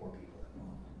piece to get more people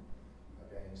involved.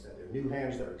 Okay, instead they're new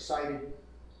hams, they're excited.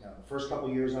 You know, the first couple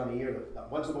of years on the year,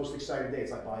 when's the most excited day?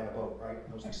 It's like buying a boat, right?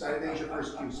 The most excited day is your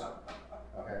first QSO.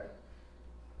 Okay.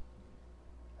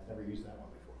 I've never used that one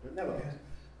before, but never mind.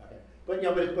 Okay. But you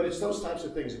know, but it's those types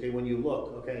of things, okay, when you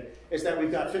look, okay, is that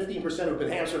we've got 15% who've been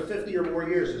hams for 50 or more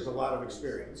years. There's a lot of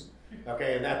experience.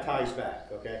 Okay, and that ties back,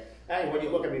 okay? And when you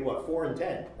look, I mean, what, 4 and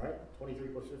 10, right? 23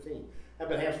 plus 15. Have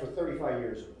been hams for 35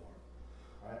 years or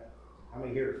more, right? How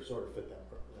many here sort of fit that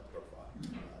profile?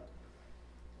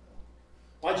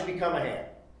 Why'd you become a ham?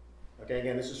 Okay,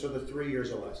 again, this is for the 3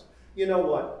 years or less. You know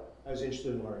what? I was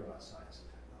interested in learning about science and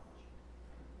technology.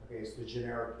 Okay, it's the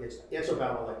generic, it's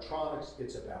about electronics,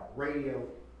 it's about radio,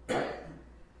 right?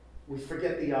 We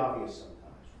forget the obvious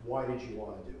sometimes. Why did you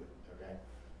want to do it?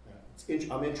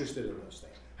 I'm interested in those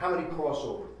things. How many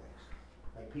crossover things?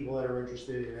 Like people that are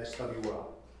interested in SWL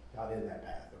got in that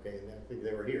path, okay? And I think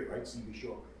they were here, right? CB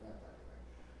Shortwave, that type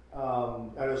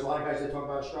of thing. And there's a lot of guys that talk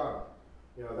about astronomy,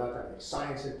 you know, that type of thing.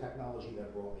 Science and technology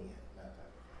that brought me in, that type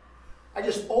of thing. I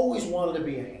just always wanted to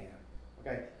be a ham,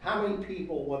 okay? How many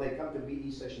people, when they come to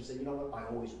VE sessions, say, you know what, I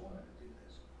always wanted to do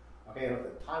this. Okay, and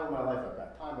at the time of my life, I've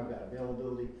got time, I've got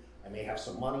availability, I may have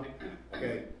some money,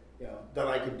 okay, you know, that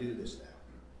I can do this now.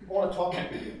 I want to talk to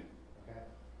people, okay?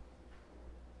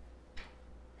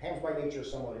 Hams by nature are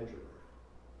somewhat introverted.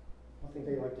 One thing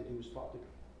they like to do is talk to people.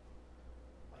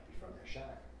 Might be from their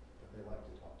shack, but they like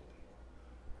to talk to people,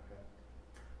 okay?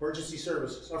 Emergency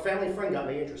services. A family friend got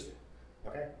me interested,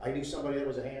 okay? I knew somebody that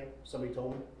was a ham. Somebody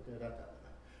told me, okay, that.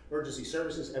 Emergency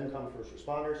services, MCOM first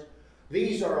responders.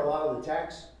 These are a lot of the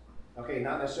techs, okay,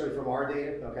 not necessarily from our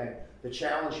data, okay? The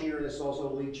challenge here, and this is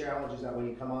also a lead challenge, is that when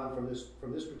you come on from this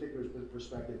particular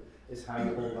perspective, is how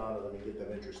you hold on to them and get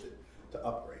them interested to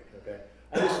upgrade, okay?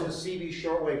 And this is the CB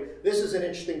shortwave. This is an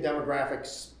interesting demographic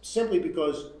simply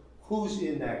because who's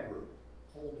in that group?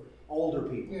 Older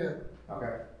people. Yeah.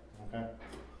 Okay.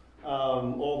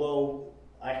 Although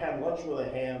I had lunch with a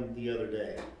ham the other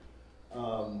day,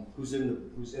 who's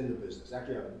in the business.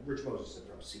 Actually, Rich Moses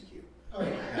from CQ. Oh,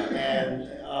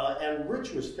 yeah. And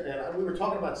Rich was, and we were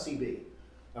talking about CB,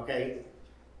 okay?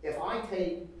 If I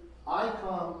take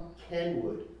ICOM,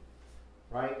 Kenwood,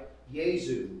 right,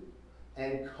 Yaesu,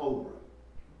 and Cobra,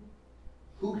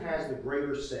 who has the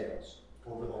greater sales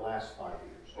over the last 5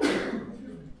 years?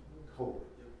 Cobra,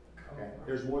 okay?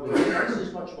 There's more than twice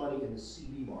as much money in the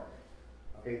CB market,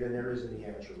 okay, than there is in the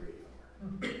amateur radio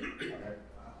market, okay?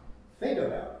 Think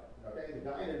about it, okay? The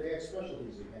guy in advanced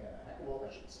specialties is making a heck of a lot,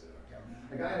 I should say.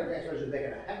 The guy in advanced specialties is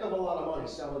making a heck of a lot of money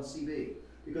selling CB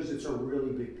because it's a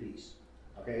really big piece,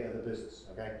 okay, of the business,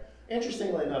 okay?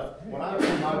 Interestingly enough, when I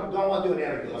don't want to do an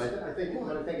anecdote, but I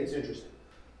think it's interesting.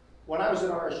 When I was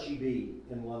at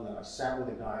RSGB in London, I sat with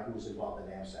a guy who was involved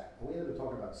in AMSAC, and we ended up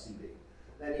talking about CB.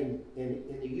 That in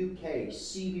the UK,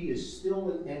 CB is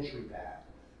still an entry path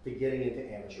to getting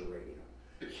into amateur radio.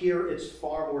 Here, it's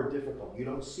far more difficult. You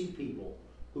don't see people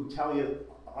who tell you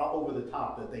over the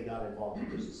top that they got involved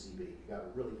because of CB. You got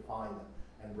to really find them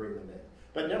and bring them in.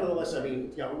 But nevertheless, I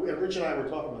mean, you know, Rich and I were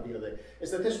talking about the other day,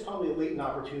 is that this is probably a latent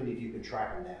opportunity if you can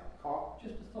track them down. Carl?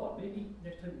 Just a thought, maybe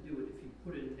next time you do it, if you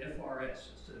put in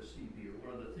FRS instead of CB or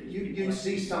one of the things. You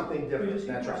see something different,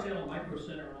 that's right. You see on Micro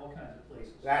Center and all kinds of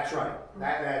places. That's right.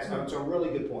 That's a really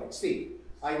good point. Steve,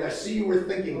 I see you were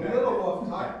thinking a that. little off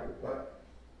topic, but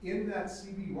in that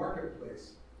CB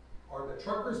marketplace, Are the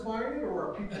truckers buying it,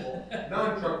 or are people,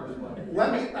 non-truckers buying it?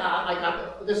 Let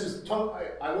me, this is,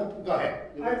 I won't, go ahead.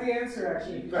 I have the answer,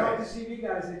 actually. If you Go talk ahead. to CV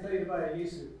guys, they tell you to buy a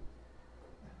used.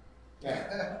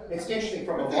 Yeah. It's interesting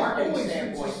from a But marketing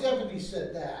they've always standpoint. since the 70s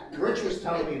said that. Rich was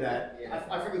telling me that,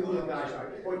 I forget who the guys are.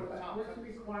 What's the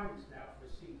requirements now for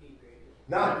CD radio?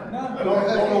 None. None. Go to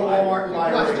Walmart and buy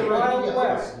a That's the radio. Wild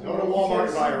West. Go to Walmart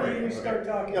and buy a You radio. start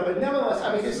talking. Yeah, but nevertheless,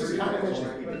 I mean, this is kind of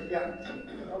interesting. Yeah.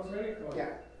 Yeah.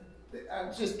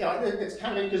 Just, you know, it's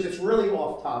kind of, because it's really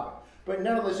off topic. But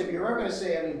nevertheless, if you're ever going to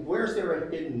say, I mean, where's there a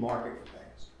hidden market for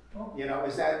things? You know,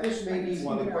 is that this may be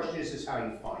one of the questions is how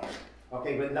you find it.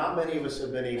 Okay, but not many of us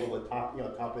have been able to top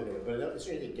into it. But it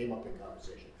certainly came up in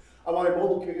conversation. I wanted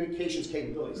mobile communications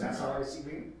capabilities. That's how I see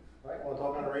me. Right? Want to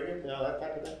talk on the radio? You know, that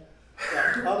type of thing.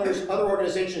 Yeah. Other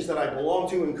organizations that I belong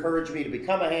to encourage me to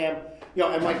become a ham. You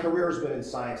know, and my career has been in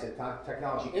science and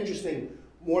technology. Interesting.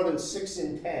 More than 6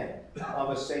 in 10 of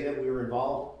us say that we were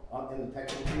involved in the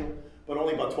technical field, but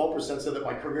only about 12% said that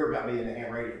my career got me into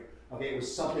ham radio. Okay, it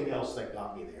was something else that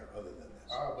got me there other than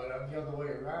this. Oh, but on the other way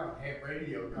around, ham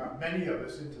radio got many of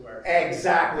us into our.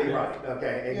 Exactly right.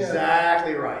 Okay,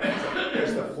 exactly right. So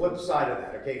there's the flip side of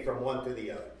that. Okay, from one to the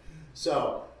other.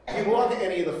 So you belong to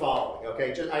any of the following.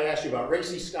 Okay, just I asked you about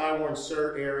RACI, Skywarn,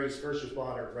 CERT, Aries, First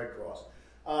Responder, Red Cross.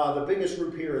 The biggest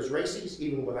group here is RACIs,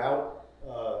 even without.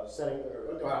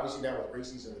 Obviously now with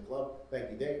RACIs in the club.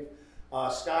 Thank you, Dave.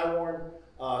 Skywarn,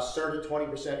 CERT at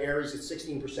 20%, Aries at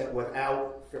 16%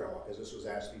 without FairlawnARC, because this was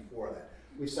asked before that.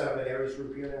 We've set up an Aries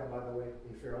group here now, by the way,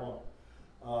 in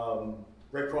FairlawnARC.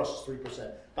 Red Cross is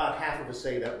 3%. About half of us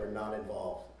say that we're not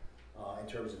involved in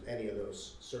terms of any of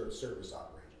those service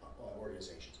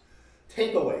organizations.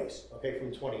 Takeaways, okay,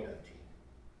 from 2019.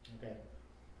 Okay.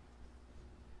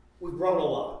 We've grown a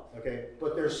lot, okay,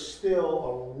 but there's still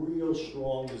a real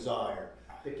strong desire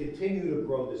to continue to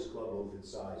grow this club both in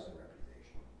size and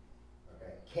reputation.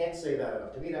 Okay, can't say that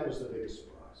enough. To me, that was the biggest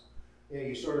surprise. You know,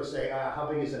 you sort of say, how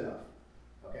big is enough?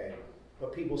 Okay,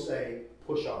 but people say,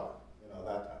 push on, you know,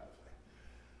 that type of thing.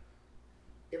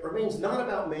 It remains not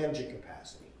about managing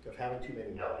capacity, of having too many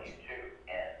members.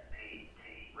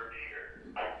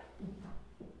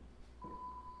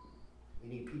 We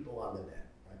need people on the net.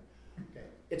 Okay.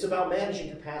 It's about managing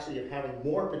capacity of having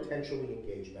more potentially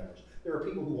engaged members. There are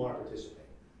people who want to participate,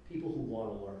 people who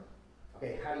want to learn.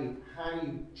 Okay, how do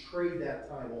you trade that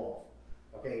time off?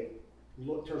 Okay, in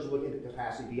terms of looking at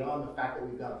capacity beyond the fact that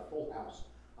we've got a full house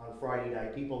on Friday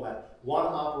night, people that want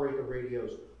to operate the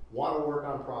radios, want to work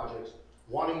on projects,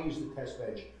 want to use the test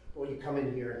bench, but you come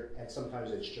in here and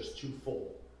sometimes it's just too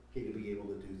full, okay, to be able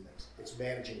to do things. It's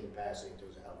managing capacity in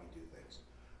terms of how we do things.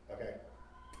 Okay.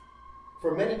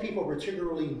 For many people,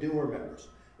 particularly newer members,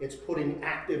 it's putting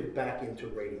active back into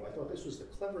radio. I thought this was the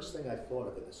cleverest thing I thought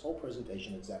of in this whole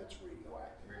presentation, is that it's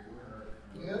radioactive.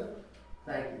 Yeah.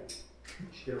 Thank you. You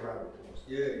should get a round of applause.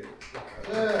 Yeah.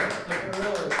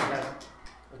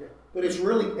 Okay. But it's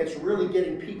really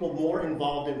getting people more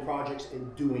involved in projects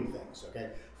and doing things, okay?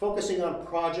 Focusing on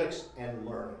projects and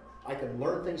learning. I can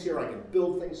learn things here, I can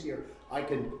build things here, I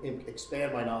can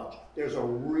expand my knowledge. There's a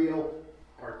real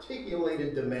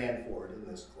articulated demand for it in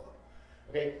this club.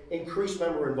 Okay, increase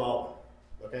member involvement.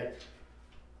 Okay,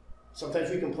 sometimes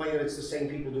we complain that it's the same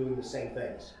people doing the same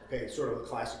things. Okay, it's sort of a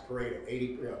classic Pareto.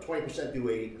 20% do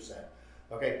 80%.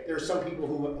 Okay, there are some people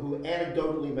who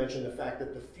anecdotally mention the fact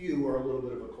that the few are a little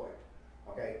bit of a clique.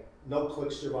 Okay, no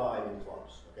cliques survive in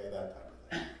clubs. Okay, that type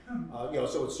of thing. You know,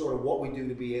 so it's sort of what we do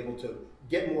to be able to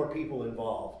get more people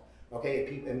involved.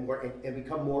 Okay, and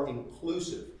become more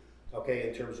inclusive. Okay,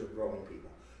 in terms of growing people.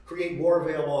 Create more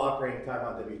available operating time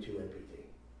on W2 and PT.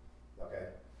 Okay?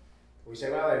 We say,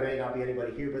 well, there may not be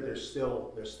anybody here, but there's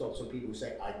still some people who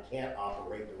say, I can't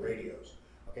operate the radios,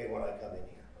 okay, when I come in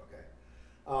here, okay?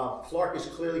 FLARC is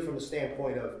clearly from the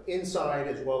standpoint of inside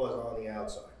as well as on the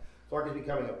outside. FLARC is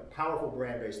becoming a powerful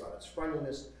brand based on its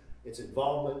friendliness, its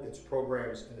involvement, its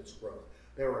programs, and its growth.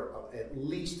 There were at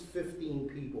least 15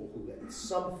 people who in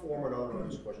some form or another on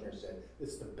this questionnaire said,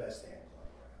 it's the best hand club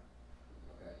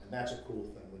around. Okay? And that's a cool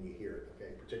thing when you hear it,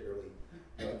 okay? Particularly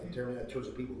in terms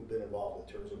of people who've been involved,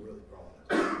 in terms of really growing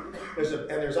it.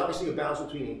 There's obviously a balance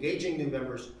between engaging new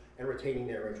members and retaining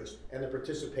their interest, and the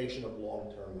participation of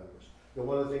long-term members. You know,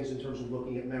 one of the things in terms of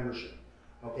looking at membership,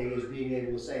 okay, is being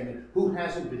able to say, I mean, who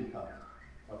hasn't been coming?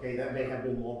 Okay, that may have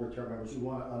been longer-term members. We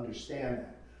want to understand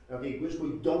that. Okay, because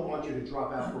we don't want you to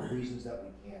drop out for reasons that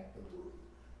we can't improve.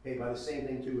 Okay, by the same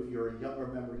thing too, if you're a younger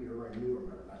member here or a newer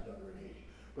member, not younger in age,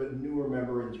 but newer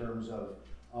member in terms of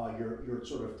your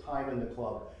sort of time in the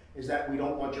club, is that we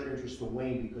don't want your interest to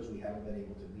wane because we haven't been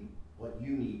able to meet what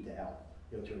you need to help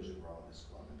in terms of growing this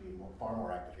club and being far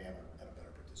more active and a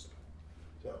better participant.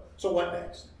 So what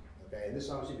next? Okay, and this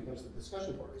obviously becomes the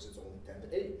discussion part because it's only 10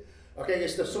 to 8. Okay,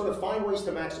 it's to sort of find ways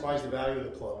to maximize the value of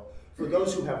the club for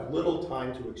those who have little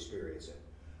time to experience it.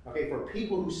 Okay, for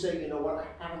people who say, you know what,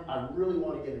 I really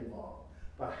want to get involved,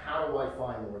 but how do I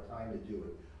find more time to do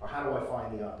it? Or how do I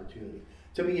find the opportunity?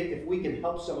 To me, if we can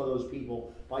help some of those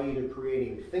people by either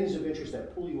creating things of interest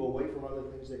that pull you away from other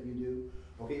things that you do,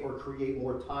 okay, or create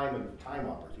more time and time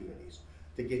opportunities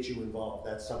to get you involved,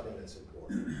 that's something that's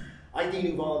important. ID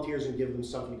new volunteers and give them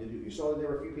something to do. You saw that there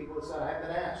were a few people that said, I haven't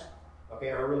been asked. Okay,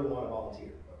 I really want to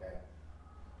volunteer, okay?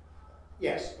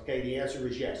 Yes, okay, the answer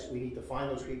is yes. We need to find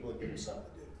those people and give them something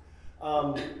to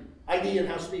do. ID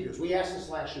in-house speakers. We asked this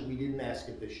last year, we didn't ask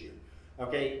it this year.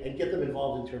 Okay, and get them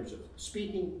involved in terms of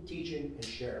speaking, teaching, and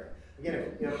sharing.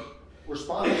 Again, if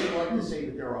respondents would like to say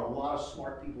that there are a lot of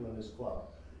smart people in this club.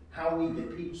 How we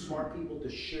get smart people to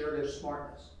share their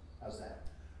smartness. How's that?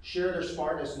 Share their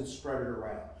smartness and spread it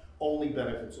around. Only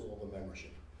benefits all the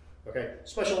membership. Okay,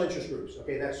 special interest groups.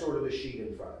 Okay, that's sort of the sheet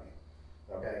in front of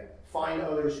you. Okay, find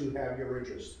others who have your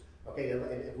interests. Okay, and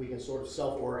if we can sort of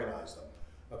self-organize them.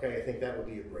 Okay, I think that would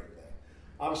be a great thing.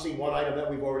 Obviously, one item that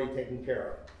we've already taken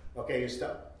care of, okay, is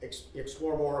to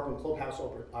explore more open clubhouse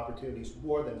opportunities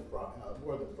more than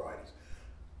Fridays.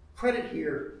 Credit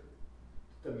here,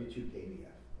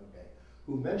 W2KBF, okay,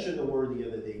 who mentioned the word the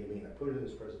other day to me, and I put it in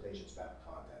this presentation, it's about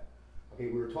content. Okay,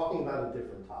 we were talking about a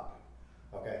different topic,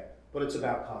 okay, but it's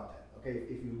about content. Okay,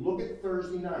 if you look at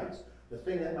Thursday nights, the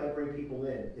thing that might bring people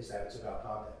in is that it's about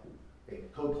content. Okay,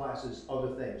 code classes,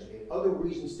 other things, okay, other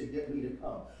reasons to get me to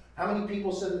come. How many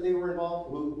people said that they were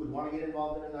involved, who would want to get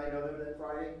involved in a night other than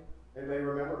Friday? Anybody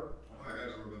remember? I got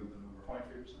to remember the number.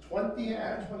 23%. 20,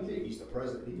 yeah, 23. He's the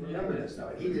president. He remembered this now.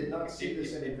 He did not see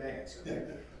this in advance. Okay.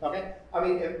 Okay. I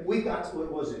mean, if we got to,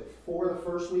 what was it, 4 the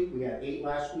first week? We had 8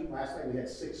 last week. Last night we had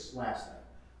 6 last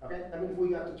night. Okay. I mean, if we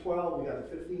got to 12, we got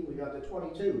to 15, we got to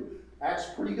 22. That's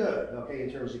pretty good. Okay, in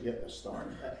terms of getting us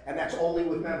started. And that's only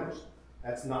with members.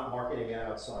 That's not marketing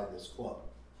outside this club.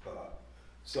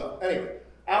 So anyway,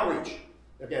 outreach.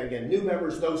 Again, new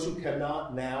members, those who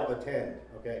cannot now attend.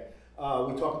 Okay.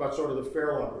 We talked about sort of the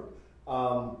FairlawnARC group.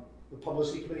 The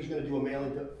publicity committee is going to do a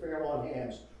mailing to FairlawnARC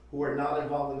hams who are not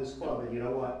involved in this club. And you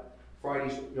know what?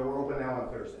 Fridays, we're open now on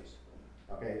Thursdays.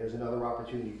 Okay, there's another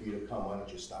opportunity for you to come. Why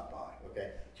don't you stop by?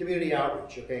 Okay, community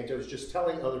outreach. Okay, so it's just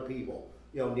telling other people,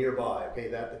 nearby. Okay,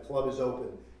 that the club is open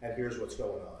and here's what's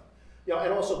going on.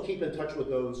 And also keep in touch with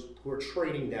those who are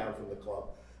trading down from the club.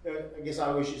 I guess I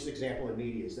always use this example in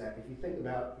media is that if you think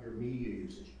about your media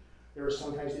usage, there are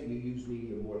some times that you use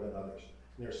media more than others.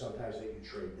 And there are some times that you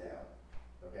trade down.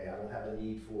 Okay, I don't have a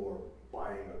need for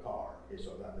buying a car. Okay,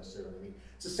 so I'm not necessarily me.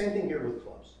 It's the same thing here with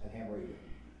clubs and ham radio.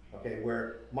 Okay,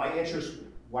 where my interest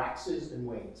waxes and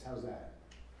wanes. How's that?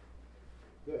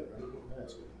 Good, right?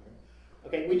 That's good. Right?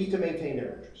 Okay, we need to maintain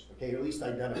their interest. Okay, or at least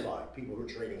identify people who are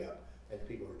trading up and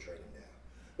people who are trading down.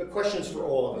 But questions for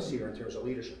all of us here in terms of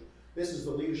leadership. This is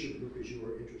the leadership group because you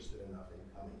were interested enough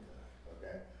in coming tonight.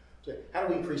 Okay, so how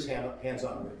do we increase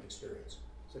hands-on experience,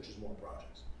 such as more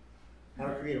projects? How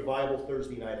to create a viable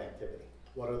Thursday night activity?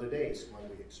 What other days might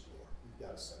we explore? We've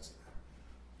got a sense of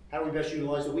that. How do we best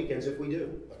utilize the weekends if we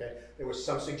do? Okay, there were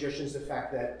some suggestions. The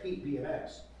fact that Pete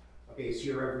BMX, okay, is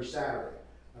here every Saturday.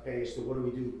 Okay, so what do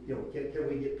we do? Can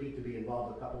we get Pete to be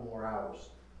involved a couple more hours?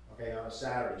 Okay, on a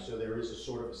Saturday, so there is a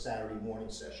sort of a Saturday morning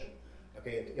session.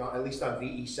 Okay, at least on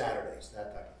VE Saturdays,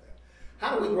 that type of thing.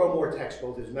 How do we grow more techs,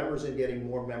 both as members and getting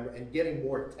more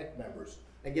tech members,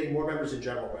 and getting more members in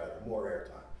general, rather, more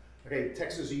airtime? Okay,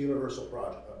 techs is a universal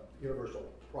project, a universal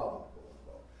problem, quote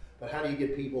unquote. But how do you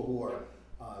get people who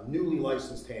are newly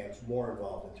licensed hams more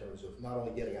involved in terms of not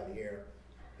only getting on the air,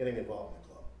 getting involved in the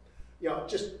club?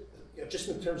 Just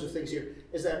in terms of things here,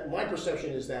 is that my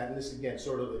perception is that, and this again,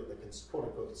 sort of the quote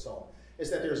unquote consultant,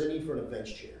 is that there's a need for an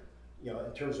events chair.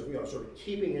 In terms of, sort of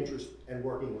keeping interest and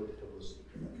working with the publicity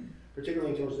committee,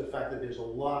 particularly in terms of the fact that there's a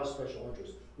lot of special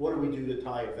interest. What do we do to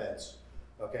tie events,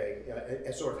 okay,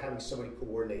 and sort of having somebody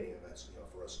coordinating events,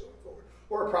 for us going forward.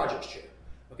 Or a projects chair,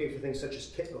 okay, for things such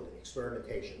as kit building,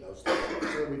 experimentation, those things.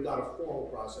 So we've got a formal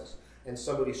process and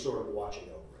somebody sort of watching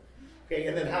over it. Okay,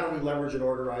 and then how do we leverage and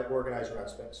organize around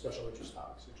special interest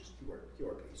topics, such as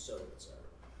QRP, so, et cetera.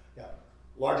 Yeah,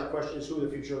 larger question is who are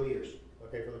the future leaders,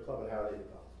 okay, for the club and how they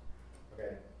develop.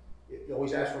 Okay, you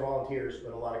always ask for volunteers, but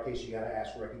in a lot of cases you got to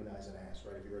ask, recognize, and ask.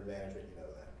 Right? If you're in management, you know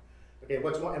that. Okay,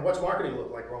 what's marketing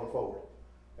look like going forward?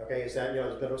 Okay, is that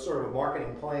there's been a sort of a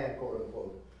marketing plan, quote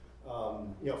unquote.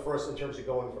 For us in terms of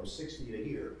going from 60 to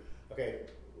here. Okay,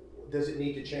 does it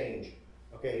need to change?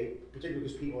 Okay, particularly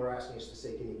because people are asking us to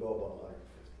say, can you go above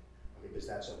 150? Okay, because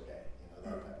that's okay. That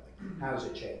type of thing. How does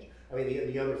it change? I mean,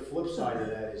 the other flip side of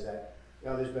that is that, you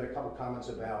know, there's been a couple comments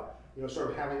about, you know,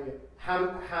 sort of having, how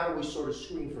do we sort of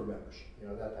screen for membership, you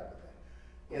know, that type of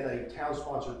thing. In a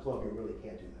town-sponsored club, you really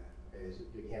can't do that, okay?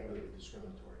 You can't really be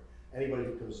discriminatory. Anybody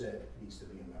who comes in needs to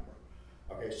be a member.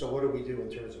 Okay, so what do we do in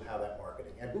terms of how that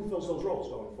marketing, and who fills those roles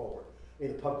going forward? I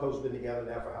mean, the pub co's been together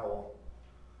now for how long?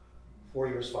 4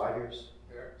 years, 5 years?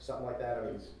 Yeah. Something like that, I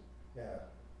mean, yeah.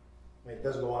 I mean, it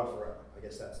doesn't go on forever, I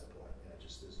guess that's the point, you know, it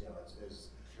just is, you know, it's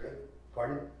Should.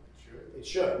 pardon? It should. It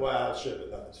should, well, it should,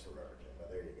 but nothing's forever, Jim, but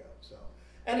there you go, so.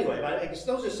 Anyway, I guess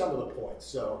those are some of the points,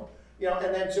 so, you know,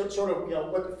 and then sort of, you know,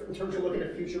 what, in terms of looking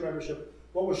at future membership,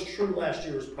 what was true last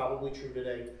year is probably true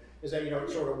today, is that, you know,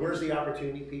 sort of, where's the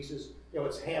opportunity pieces? You know,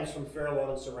 it's hams from Fairlawn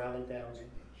and surrounding towns.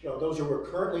 You know, those who are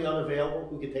currently unavailable,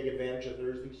 who can take advantage of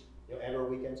Thursdays, you know, and or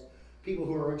weekends. People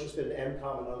who are interested in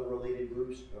MCOM and other related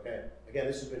groups, okay? Again,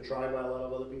 this has been tried by a lot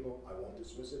of other people, I won't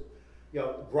dismiss it. You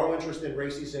know, grow interest in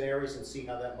races and areas and see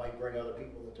how that might bring other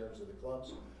people in terms of the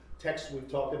clubs. Text we've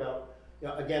talked about, you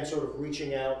know, again, sort of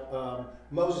reaching out.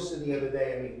 Moses in the other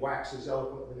day, I mean, waxes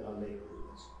eloquently on make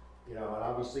improvements. You know, and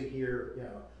obviously here, you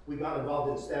know, we got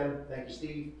involved in STEM, thank you,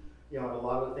 Steve. You know, and a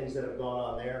lot of the things that have gone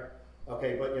on there.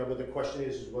 Okay, but you know, but the question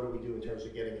is what do we do in terms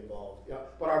of getting involved? Yeah,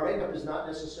 but our makeup is not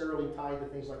necessarily tied to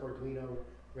things like Arduino,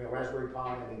 you know, Raspberry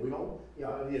Pi. I mean, we don't, you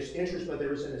know, there's interest, but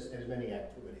there isn't as many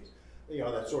activities, you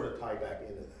know, that sort of tie back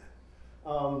into that.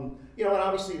 You know, and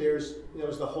obviously there's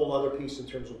the whole other piece in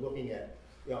terms of looking at,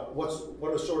 you know,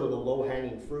 what are sort of the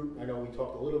low-hanging fruit. I know we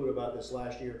talked a little bit about this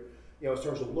last year. You know, in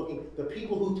terms of looking, the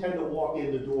people who tend to walk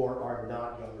in the door are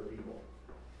not younger people.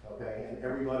 Okay, and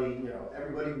everybody, you know,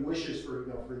 everybody wishes for, you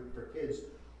know, for kids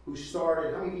who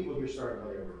started, how many people here started when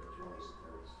they were in their 20s and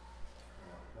 30s?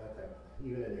 That type of thing,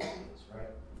 even in their teens, right?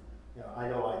 You know, I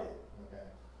know I did, okay?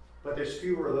 But there's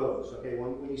fewer of those, okay?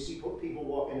 When you see people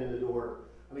walking in the door,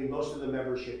 I mean, most of the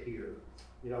membership here,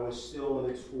 you know, is still in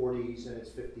its 40s and its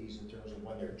 50s in terms of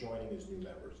when they're joining as new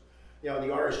members. You know, the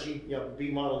RSG, you know,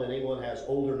 B model in England has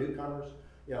older newcomers,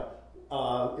 you know.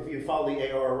 If you follow the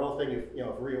ARRL thing, if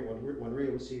Rhea, when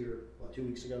Rhea was here 2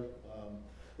 weeks ago,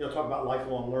 you know, talk about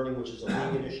lifelong learning, which is a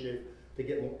league initiative to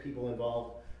get more people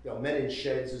involved. You know, Men in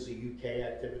Sheds is a UK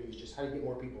activity. It's just how do you get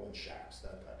more people in shacks,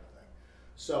 that type of thing.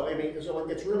 So I mean, so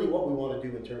it's really what we want to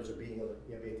do in terms of being able to,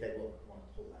 you know, take a look. I want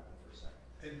to hold that one for a second.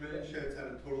 And Men in Sheds had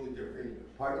a totally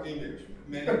different Pardon? image.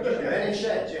 Men in Sheds. Men in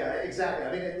Sheds, yeah, exactly.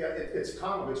 I mean, it's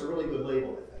common. It's a really good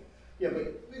label, I think. Yeah,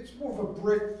 but It's more of a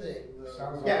brick thing.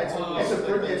 Sounds yeah,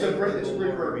 it's a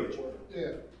brick verbiage.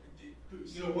 Yeah.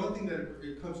 You know, one thing that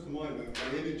it comes to mind,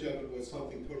 my image of it was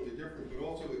something totally different, but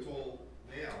also it's all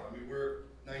male. I mean, we're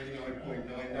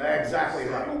 99.99%. Exactly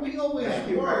right. Well, we always Thank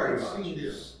you were, very it much.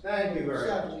 seems, Thank you very much.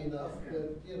 sadly enough,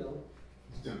 but, you know.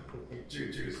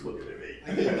 Juju's looking at me.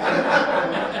 I think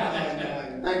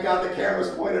 99.99. Thank God the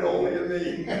camera's pointed only at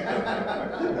me.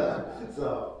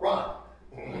 So, Ron.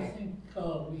 I think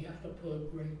we have to put a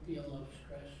great deal of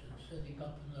stress in setting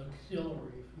up an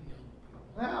auxiliary for young people.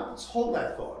 Well, let's hold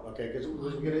that thought, okay? Because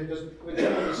we're going to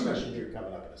have a discussion here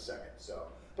coming up in a second. So,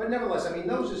 but nevertheless, I mean,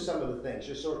 those are some of the things.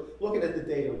 Just sort of looking at the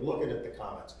data, looking at the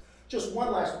comments. Just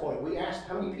one last point. We asked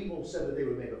how many people said that they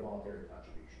would make a voluntary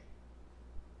contribution.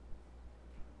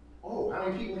 Oh, how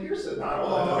many people here said not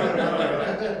all?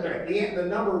 The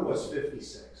number was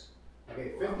 56.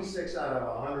 Okay, 56 out of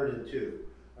 102.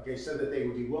 Okay, said that they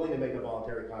would be willing to make a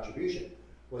voluntary contribution.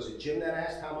 Was it Jim that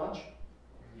asked how much?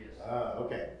 Yes.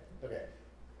 Okay.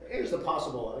 Here's the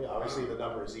possible, you know, obviously the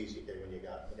number is easy, okay, when you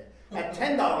got it. Okay. At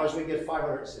 $10, we get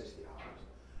 $560.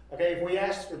 Okay, if we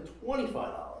asked for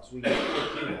 $25, we get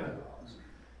 $1,400.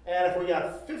 And if we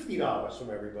got $50 from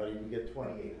everybody, we get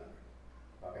 $2,800.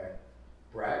 Okay,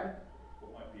 Brad?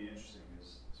 What might be interesting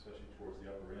is, especially towards the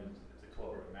upper end, if the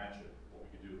club were to match it, what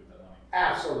we could do with that money.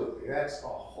 Absolutely, that's a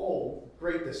whole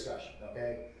great discussion,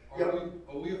 okay?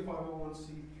 Are we a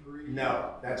 501c3?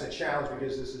 No, that's a challenge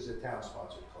because this is a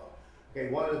town-sponsored club. Okay,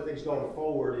 one of the things going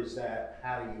forward is that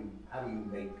how do you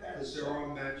make that? Because there are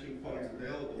matching funds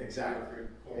available. Exactly.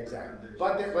 Exactly.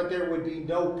 But there would be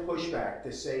no pushback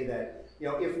to say that, you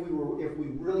know, if we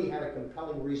really had a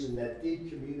compelling reason that did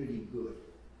community good,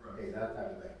 okay, that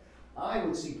type of thing. I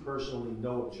would see personally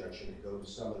no objection to go to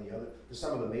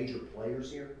some of the major players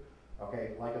here,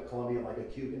 okay, like a Columbia, like a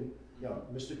Cuban. You know,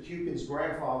 Mr. Cuban's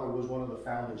grandfather was one of the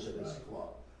founders of this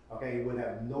club. Okay, he would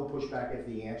have no pushback if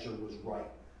the answer was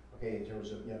right. Okay, in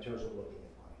terms of looking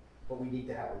at money, but we need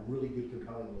to have a really good,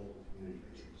 compelling local community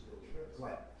picture.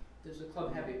 Glenn. Does the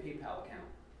club have a PayPal account?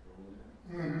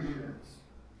 Mm-hmm.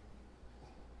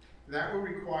 That will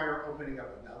require opening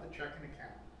up another checking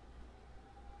account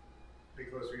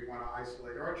because we want to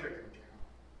isolate our checking account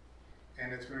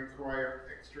and it's gonna require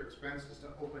extra expenses to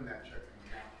open that checking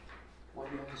account. Why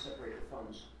do you have to separate the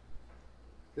funds?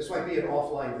 This might be an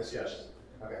offline discussion.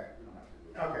 Okay. We don't have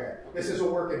to do it. Okay. This is a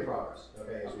work in progress,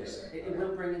 okay, as we say. It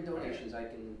will bring in donations, I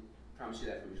can promise you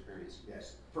that from experience.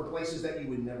 Yes, for places that you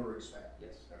would never expect.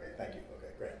 Yes. Okay, thank you.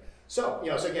 Okay, great. So,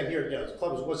 so again, here, the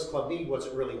club is, what's the club need? What's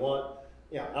it really want?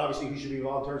 Yeah, obviously, you should be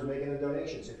volunteers making the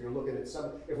donations. If you're looking at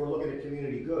if we're looking at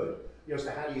community good, as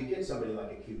to how do you get somebody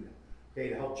like a Cuban, okay,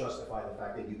 to help justify the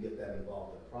fact that you get them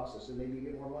involved in the process, and maybe you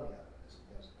get more money out of it.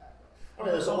 As a background. I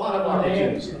mean, there's a lot of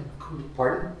opportunities here.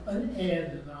 Pardon? An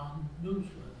ad in our newsletter.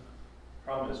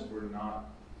 Problem is, we're not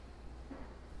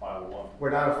 501. We're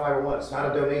not a 501. It's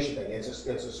not a donation thing. It's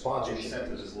a The sponsorship.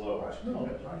 incentive is low. Right. No,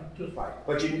 just, Right.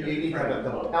 But you need to have a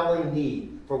compelling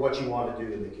need for what you want to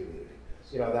do in the community.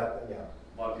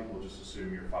 A lot of people just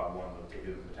assume you're 501, they'll take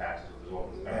it in the taxes, or there's all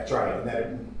this benefit. That's right.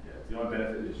 And Yeah, the only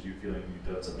benefit is you feeling you've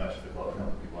done some nice for the club, and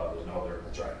helping people out, there's no other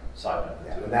that's right. side benefit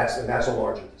Yeah, to and it. that's a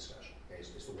larger discussion. Okay,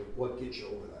 so what gets you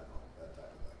over that type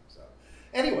of thing. So,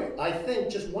 anyway, I think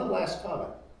just one last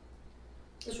comment.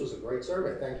 This was a great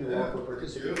survey. Thank you all for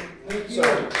participating. Thank you.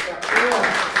 So,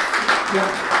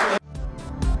 yeah.